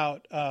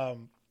about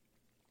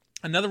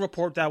another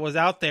report that was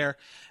out there.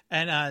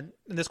 And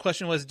this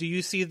question was, do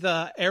you see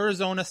the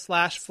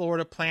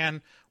Arizona/Florida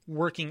plan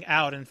working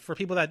out? And for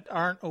people that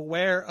aren't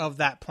aware of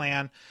that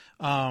plan,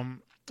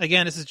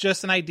 again, this is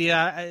just an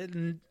idea.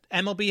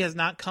 MLB has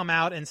not come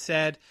out and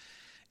said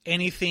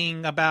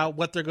anything about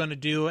what they're going to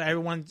do.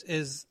 Everyone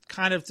is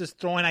kind of just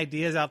throwing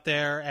ideas out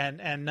there,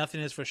 and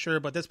nothing is for sure.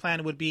 But this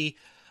plan would be,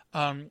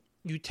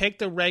 you take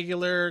the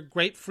regular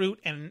grapefruit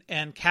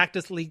and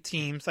cactus league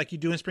teams like you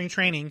do in spring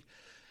training,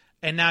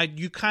 and now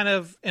you kind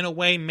of, in a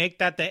way, make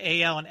that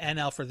the AL and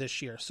NL for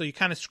this year. So you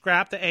kind of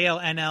scrap the AL,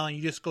 NL, and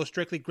you just go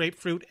strictly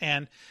grapefruit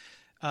and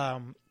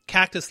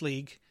cactus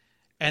league,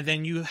 and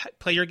then you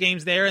play your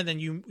games there, and then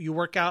you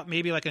work out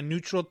maybe like a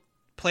neutral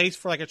place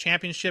for like a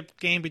championship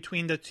game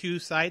between the two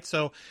sites.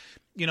 So,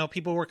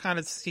 people were kind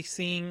of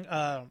seeing,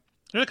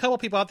 there's a couple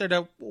of people out there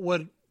that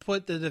would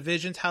put the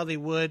divisions how they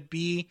would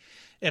be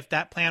if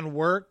that plan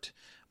worked.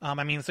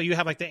 So you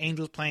have like the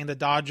Angels playing the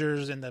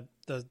Dodgers and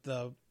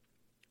the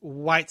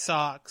White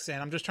Sox,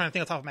 and I'm just trying to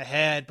think off the top of my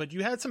head, but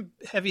you had some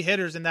heavy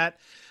hitters in that,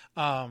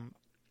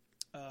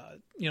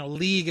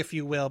 league, if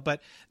you will.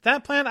 But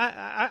that plan,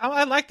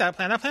 I like that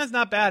plan. That plan's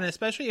not bad, and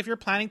especially if you're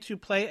planning to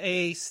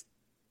play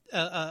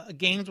a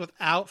games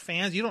without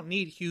fans, you don't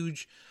need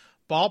huge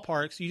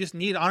ballparks. You just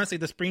need, honestly,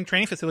 the spring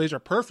training facilities are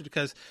perfect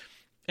because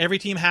every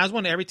team has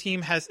one. Every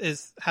team has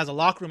a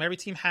locker room. Every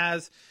team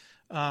has,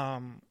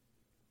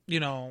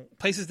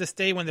 places to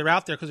stay when they're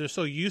out there because they're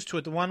so used to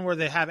it. The one where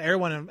they have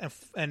everyone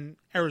in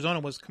Arizona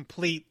was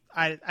complete.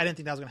 I didn't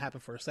think that was going to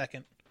happen for a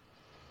second.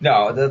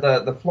 No,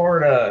 the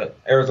Florida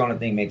Arizona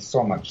thing makes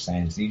so much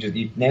sense.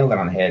 You nailed it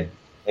on the head.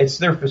 It's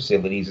their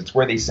facilities. It's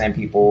where they send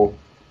people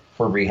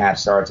for rehab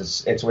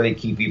starts. It's where they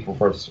keep people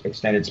for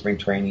extended spring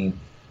training.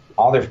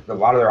 A lot of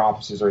their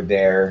offices are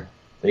there.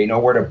 They know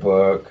where to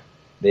book.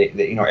 They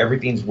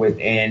everything's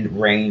within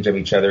range of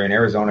each other. In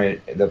Arizona,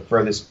 the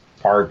furthest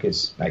park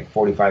is like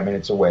 45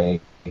 minutes away.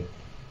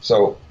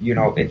 So,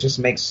 it just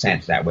makes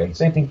sense that way.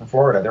 Same thing for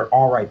Florida. They're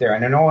all right there.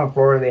 And I know in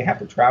Florida they have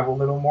to travel a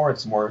little more.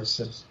 It's more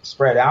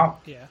spread out.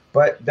 Yeah.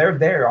 But they're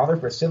there. All their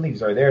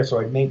facilities are there. So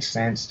it makes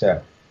sense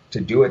to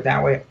do it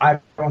that way. I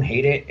don't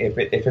hate it.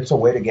 If it's a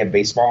way to get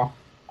baseball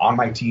on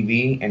my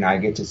TV and I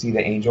get to see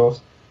the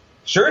Angels,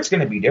 sure, it's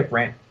going to be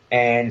different.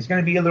 And it's going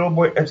to be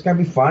it's going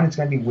to be fun. It's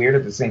going to be weird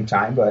at the same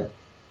time. But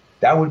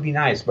that would be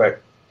nice.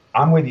 But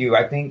I'm with you.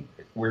 I think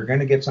we're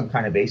going to get some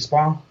kind of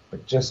baseball.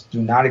 But just do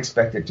not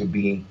expect it to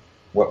be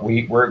what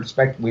we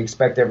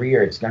expect every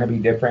year. It's going to be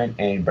different,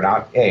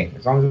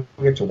 as long as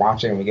we get to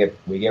watch it and we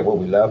get what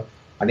we love,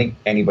 I think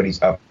anybody's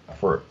up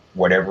for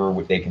whatever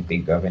they can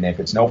think of. And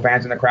if it's no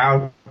fans in the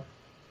crowd,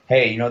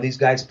 hey, these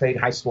guys played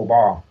high school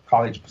ball,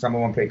 college. Some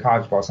of them played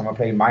college ball. Some of them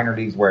played minor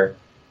leagues where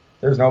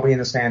there's nobody in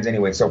the stands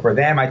anyway. So for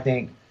them, I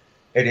think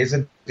it is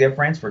a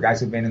difference for guys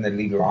who've been in the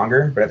league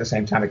longer. But at the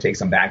same time, it takes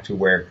them back to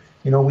where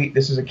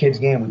this is a kid's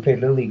game. We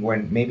played Little League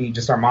when maybe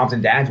just our moms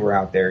and dads were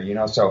out there.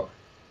 So.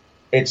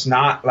 It's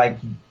not like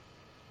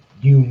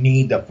you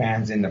need the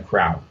fans in the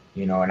crowd,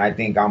 and I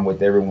think I'm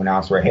with everyone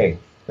else where, hey,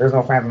 there's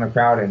no fans in the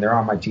crowd and they're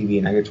on my TV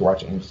and I get to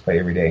watch Angels play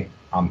every day.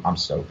 I'm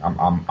stoked. I'm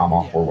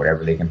all for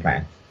whatever they can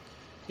plan.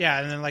 Yeah,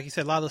 and then like you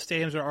said, a lot of those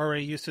stadiums are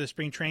already used to the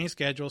spring training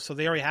schedule, so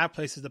they already have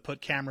places to put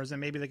cameras, and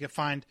maybe they could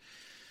find,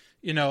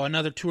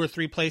 another 2 or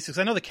 3 places.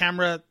 I know the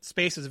camera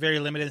space is very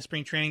limited in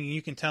spring training, and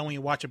you can tell when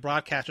you watch a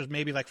broadcast, there's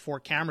maybe like 4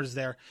 cameras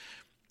there.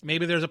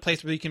 Maybe there's a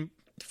place where you can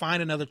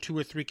find another 2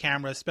 or 3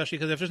 cameras, especially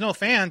because if there's no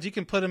fans, you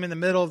can put them in the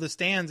middle of the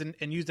stands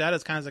and use that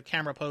as kind of a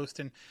camera post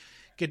and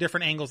get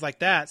different angles like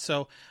that.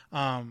 So,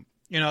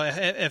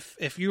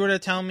 if you were to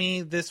tell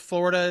me this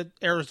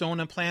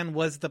Florida-Arizona plan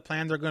was the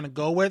plan they're going to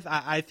go with,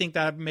 I think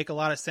that would make a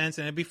lot of sense.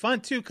 And it'd be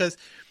fun, too, because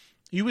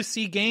you would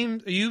see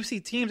teams,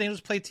 Angels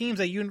play teams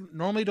that you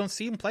normally don't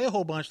see them play a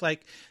whole bunch,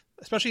 like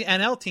especially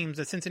NL teams.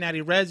 The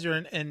Cincinnati Reds are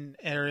in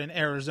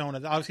Arizona.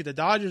 Obviously, the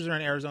Dodgers are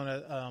in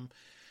Arizona.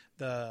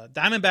 The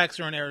Diamondbacks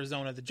are in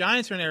Arizona. The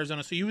Giants are in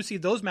Arizona. So you would see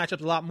those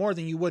matchups a lot more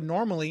than you would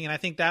normally. And I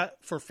think that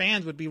for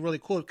fans would be really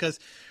cool because,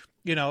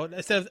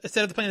 instead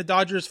of playing the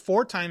Dodgers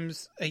 4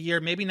 times a year,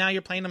 maybe now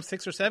you're playing them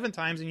 6 or 7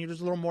 times and you're just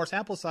a little more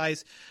sample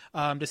size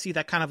to see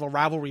that kind of a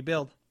rivalry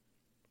build.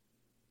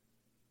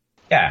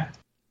 Yeah.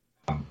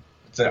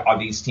 So all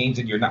these teams,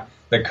 and you're not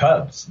the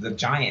Cubs, the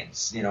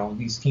Giants,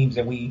 these teams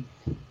that we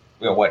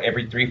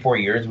every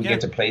 3-4 years we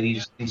get to play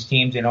these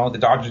teams. You know, the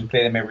Dodgers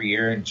play them every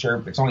year, and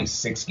sure, it's only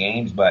 6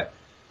 games, but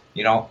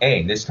you know,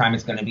 hey, this time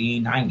it's going to be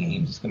 9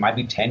 games. It might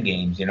be 10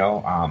 games. You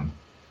know,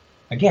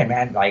 again,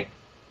 man, like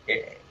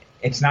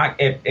it's not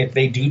if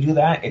they do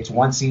that, it's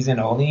one season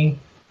only.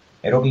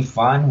 It'll be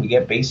fun. We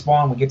get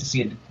baseball, and we get to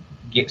see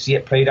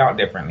it played out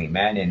differently,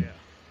 man. And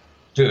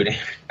dude,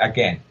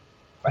 again,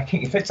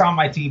 if it's on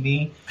my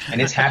TV and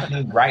it's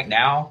happening right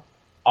now,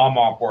 I'm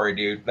all for it,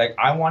 dude. Like,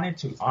 I wanted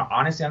to,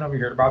 honestly, I don't know if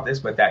you heard about this,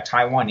 but that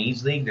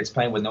Taiwanese league that's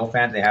playing with no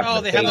fans, they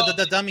have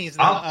the dummies,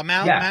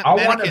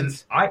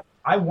 mannequins.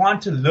 I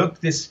want to look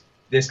this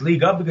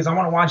league up because I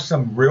want to watch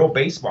some real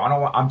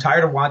baseball. I'm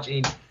tired of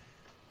watching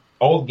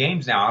old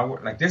games now.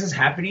 Like, this is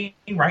happening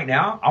right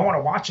now. I want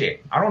to watch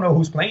it. I don't know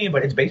who's playing,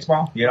 but it's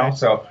baseball, you know?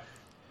 So,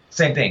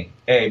 same thing.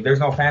 Hey, there's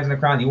no fans in the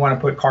crowd. You want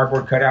to put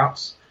cardboard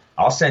cutouts?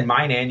 I'll send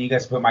mine in. You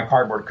guys put my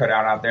cardboard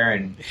cutout out there,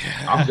 and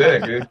I'm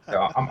good, dude.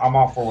 So I'm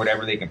all for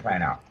whatever they can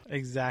plan out.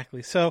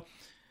 Exactly. So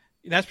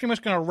that's pretty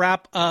much going to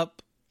wrap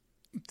up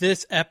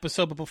this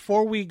episode. But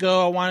before we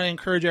go, I want to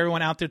encourage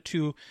everyone out there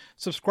to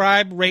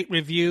subscribe, rate,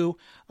 review,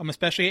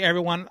 especially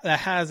everyone that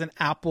has an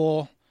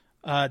Apple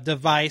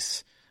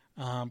device.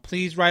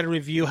 Please write a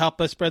review. Help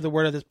us spread the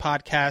word of this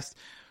podcast.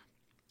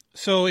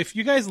 So if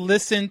you guys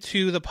listen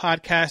to the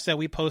podcast that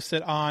we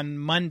posted on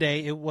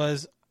Monday, it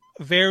was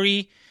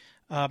it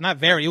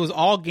was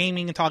all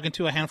gaming and talking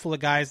to a handful of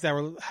guys that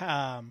were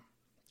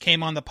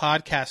came on the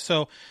podcast.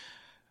 So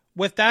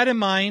with that in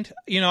mind,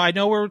 you know, I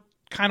know we're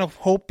kind of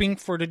hoping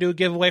to do a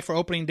giveaway for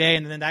opening day,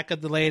 and then that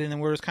got delayed, and then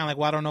we're just kind of like,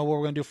 well, I don't know what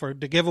we're going to do for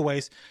the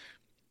giveaways.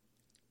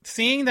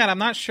 Seeing that I'm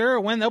not sure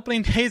when the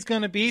opening day is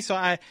going to be, so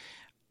I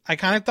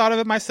kind of thought of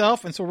it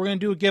myself, and so we're going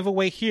to do a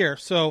giveaway here.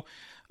 So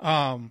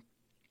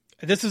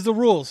this is the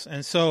rules.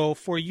 And so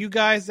for you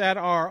guys that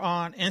are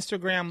on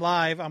Instagram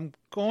Live, I'm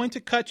going to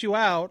cut you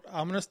out.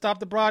 I'm going to stop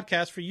the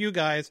broadcast for you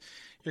guys.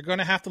 You're going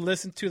to have to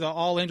listen to the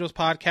All Angels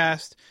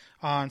podcast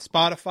on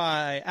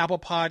Spotify, Apple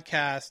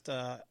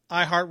Podcast,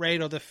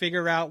 iHeartRadio to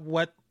figure out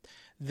what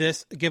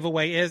this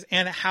giveaway is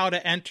and how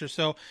to enter.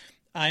 So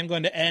I'm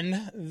going to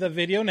end the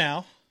video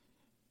now.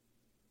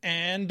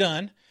 And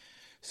done.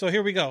 So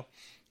here we go.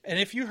 And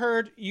if you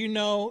heard, you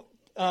know,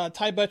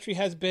 Ty Buttrey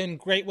has been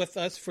great with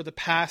us for the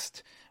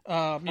past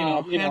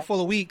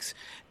handful of weeks,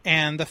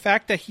 and the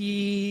fact that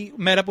he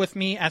met up with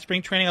me at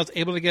spring training, I was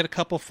able to get a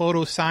couple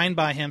photos signed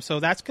by him. So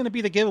that's going to be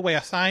the giveaway.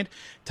 A signed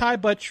Ty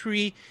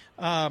Buttrey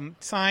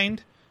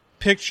signed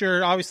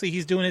picture. Obviously,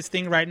 he's doing his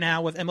thing right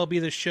now with MLB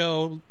The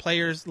Show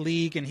Players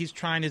League, and he's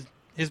trying his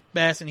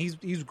best, and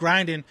he's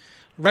grinding.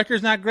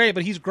 Record's not great,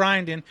 but he's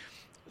grinding.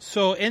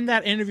 So in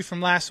that interview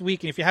from last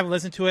week, and if you haven't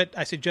listened to it,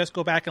 I suggest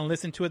go back and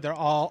listen to it. They're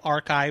all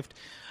archived.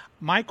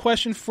 My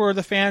question for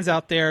the fans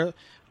out there,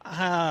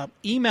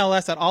 email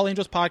us at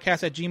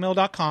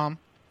allangelspodcast@gmail.com.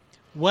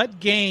 What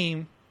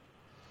game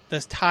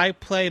does Ty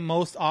play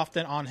most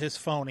often on his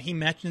phone? He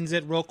mentions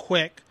it real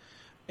quick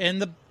in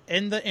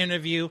the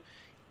interview.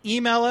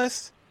 Email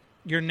us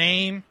your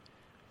name,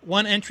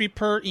 1 entry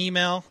per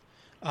email.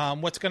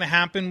 What's going to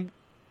happen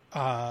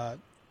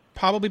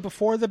probably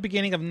before the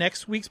beginning of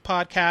next week's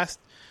podcast,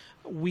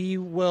 we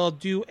will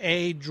do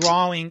a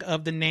drawing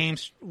of the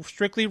names,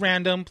 strictly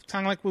random,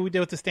 kind of like what we did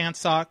with the Stan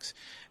Sox,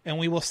 and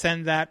we will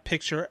send that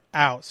picture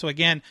out. So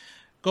again,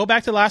 go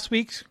back to last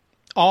week's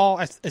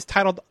it's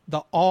titled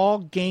the All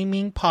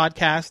Gaming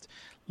Podcast.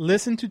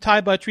 Listen to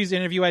Ty Buttrey's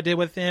interview I did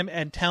with him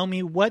and tell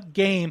me what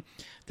game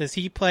does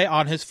he play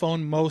on his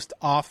phone most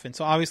often.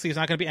 So obviously it's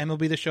not going to be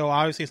MLB The Show.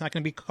 Obviously it's not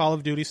going to be Call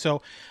of Duty.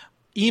 So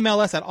email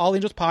us at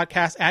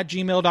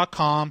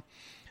allangelspodcast@gmail.com.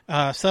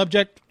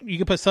 Subject, you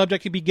can put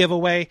subject to be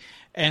giveaway,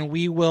 and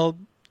we will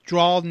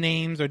draw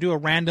names or do a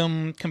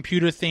random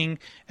computer thing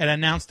and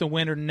announce the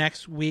winner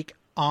next week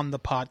on the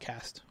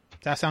podcast.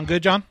 Does that sound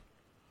good, John?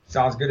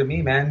 Sounds good to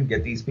me, man.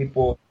 Get these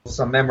people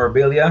some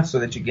memorabilia so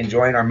that you can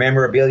join our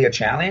memorabilia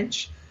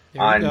challenge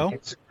on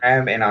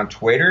Instagram and on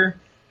Twitter.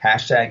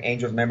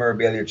 #Angels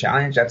Memorabilia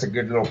Challenge. That's a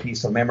good little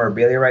piece of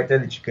memorabilia right there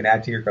that you can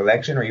add to your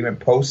collection or even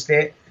post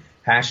it.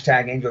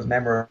 #Angels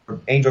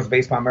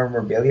Baseball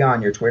Memorabilia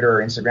on your Twitter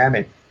or Instagram,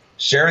 and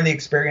sharing the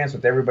experience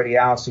with everybody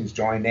else who's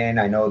joined in.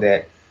 I know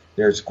that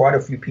there's quite a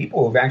few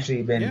people who've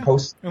actually been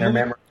posting their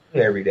memorabilia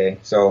every day.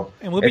 So,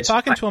 and we'll be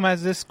talking to them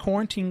as this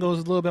quarantine goes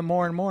a little bit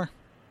more and more.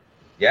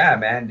 Yeah,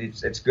 man,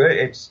 it's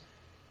good.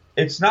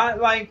 It's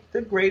not like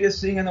the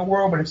greatest thing in the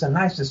world, but it's a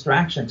nice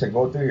distraction to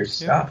go through your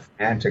stuff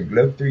and to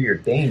look through your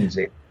things.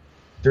 If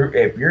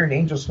you're an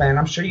Angels fan,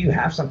 I'm sure you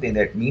have something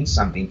that means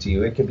something to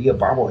you. It could be a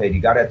bobblehead you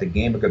got at the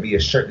game. It could be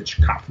a shirt that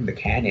you caught from the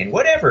canyon.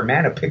 Whatever,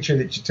 man, a picture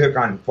that you took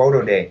on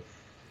photo day.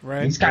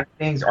 Right. These kind of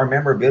things are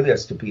memorabilia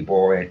to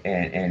people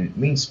and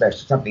mean special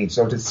something.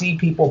 So to see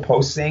people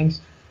post things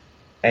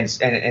and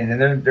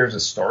then there's a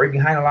story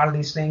behind a lot of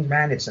these things,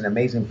 man, it's an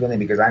amazing feeling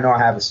because I know I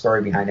have a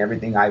story behind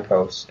everything I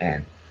post,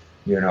 and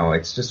you know,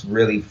 it's just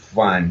really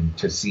fun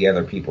to see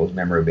other people's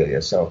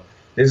memorabilia. So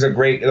this is a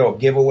great little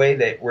giveaway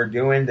that we're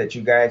doing that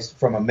you guys,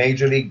 from a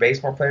Major League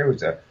Baseball player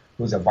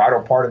who's a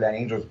vital part of that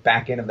Angels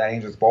back end of that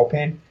Angels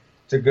bullpen,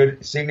 It's a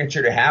good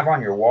signature to have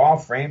on your wall,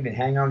 framed and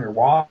hang on your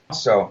wall.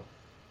 So,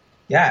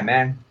 yeah,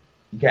 man,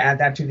 you can add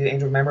that to the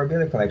Angels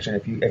memorabilia collection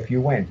if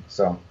you win.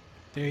 So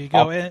there you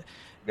go.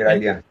 Good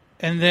idea.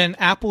 And then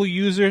Apple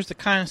users, to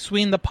kind of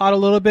sweeten the pot a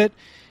little bit,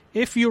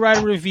 if you write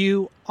a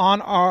review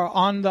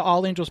on the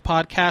All Angels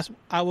podcast,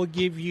 I will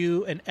give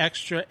you an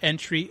extra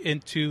entry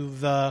into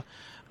the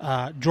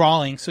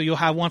drawing. So you'll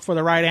have one for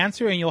the right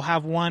answer, and you'll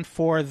have one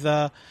for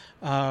the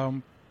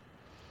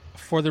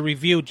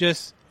review.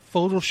 Just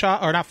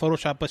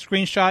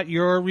screenshot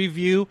your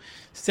review,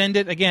 send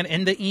it again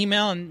in the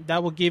email, and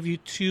that will give you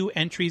 2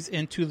 entries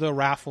into the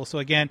raffle. So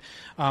again,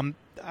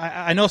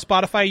 I know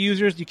Spotify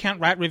users, you can't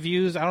write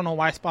reviews. I don't know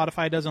why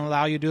Spotify doesn't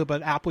allow you to do it,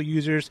 but Apple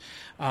users,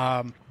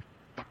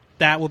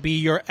 that will be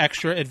your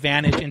extra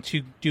advantage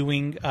into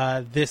doing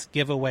this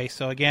giveaway.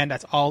 So again,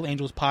 that's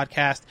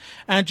allangelspodcast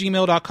at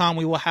gmail.com.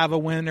 We will have a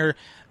winner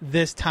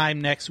this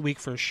time next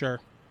week for sure.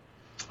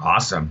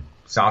 Awesome.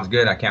 Sounds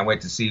good. I can't wait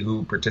to see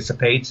who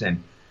participates,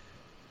 and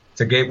it's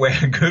a good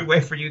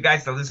way for you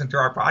guys to listen to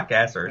our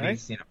podcast, or at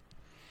least,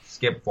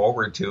 skip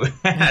forward to it.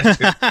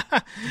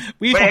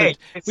 we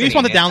just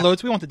want the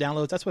downloads. We want the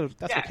downloads. That's what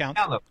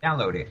counts.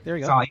 Download it. There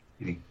you go. It's all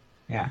easy.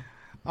 Yeah.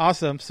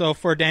 Awesome. So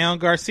for Daniel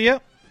Garcia,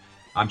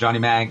 I'm Johnny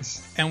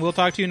Maggs, and we'll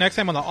talk to you next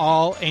time on the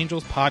All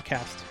Angels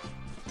podcast.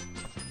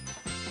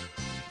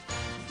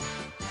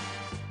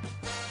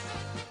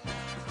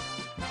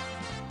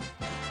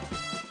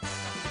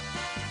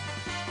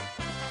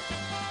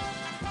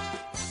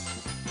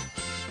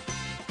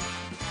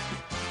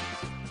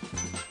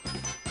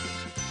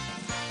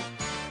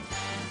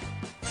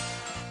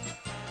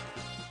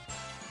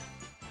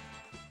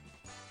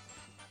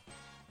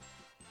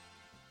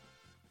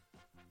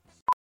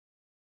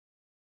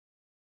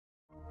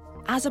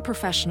 As a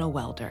professional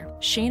welder,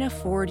 Shayna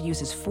Ford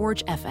uses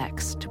Forge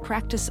FX to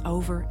practice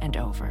over and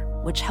over,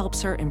 which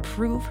helps her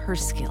improve her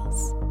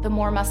skills. The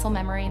more muscle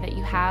memory that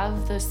you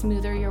have, the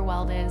smoother your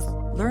weld is.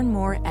 Learn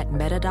more at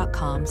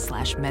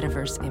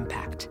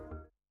meta.com/metaverseimpact.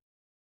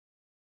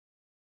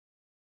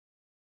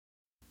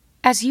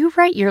 As you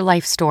write your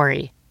life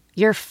story,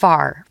 you're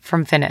far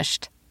from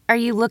finished. Are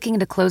you looking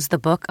to close the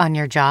book on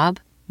your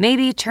job?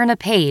 Maybe turn a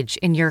page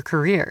in your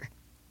career?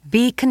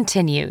 Be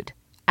continued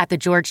at the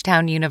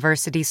Georgetown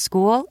University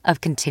School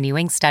of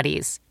Continuing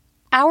Studies.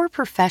 Our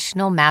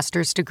professional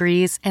master's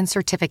degrees and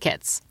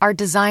certificates are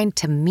designed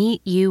to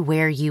meet you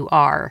where you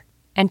are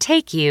and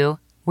take you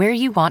where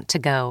you want to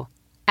go.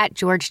 At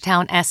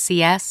Georgetown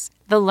SCS,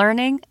 the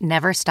learning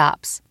never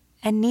stops,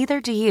 and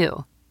neither do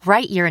you.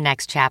 Write your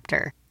next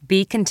chapter.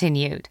 Be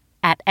continued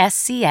at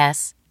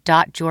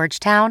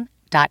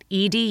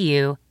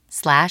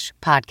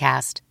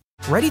scs.georgetown.edu/podcast.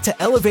 Ready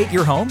to elevate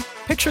your home?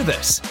 Picture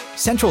this: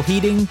 central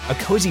heating, a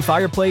cozy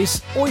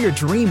fireplace, or your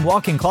dream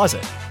walk-in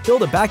closet.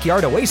 Build a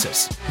backyard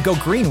oasis, go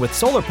green with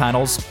solar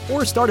panels,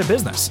 or start a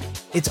business.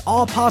 It's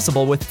all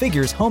possible with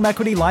Figure's home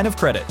equity line of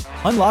credit.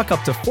 Unlock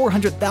up to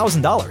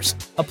 $400,000.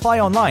 Apply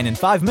online in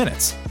 5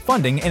 minutes.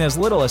 Funding in as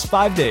little as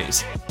 5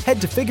 days.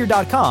 Head to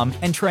Figure.com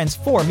and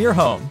transform your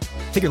home.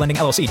 Figure Lending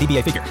LLC,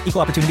 DBA Figure,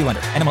 Equal Opportunity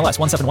Lender, NMLS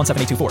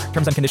 1717824.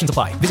 Terms and conditions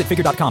apply. Visit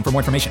Figure.com for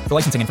more information. For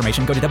licensing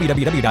information, go to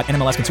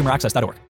www.nmlsconsumeraccess.org.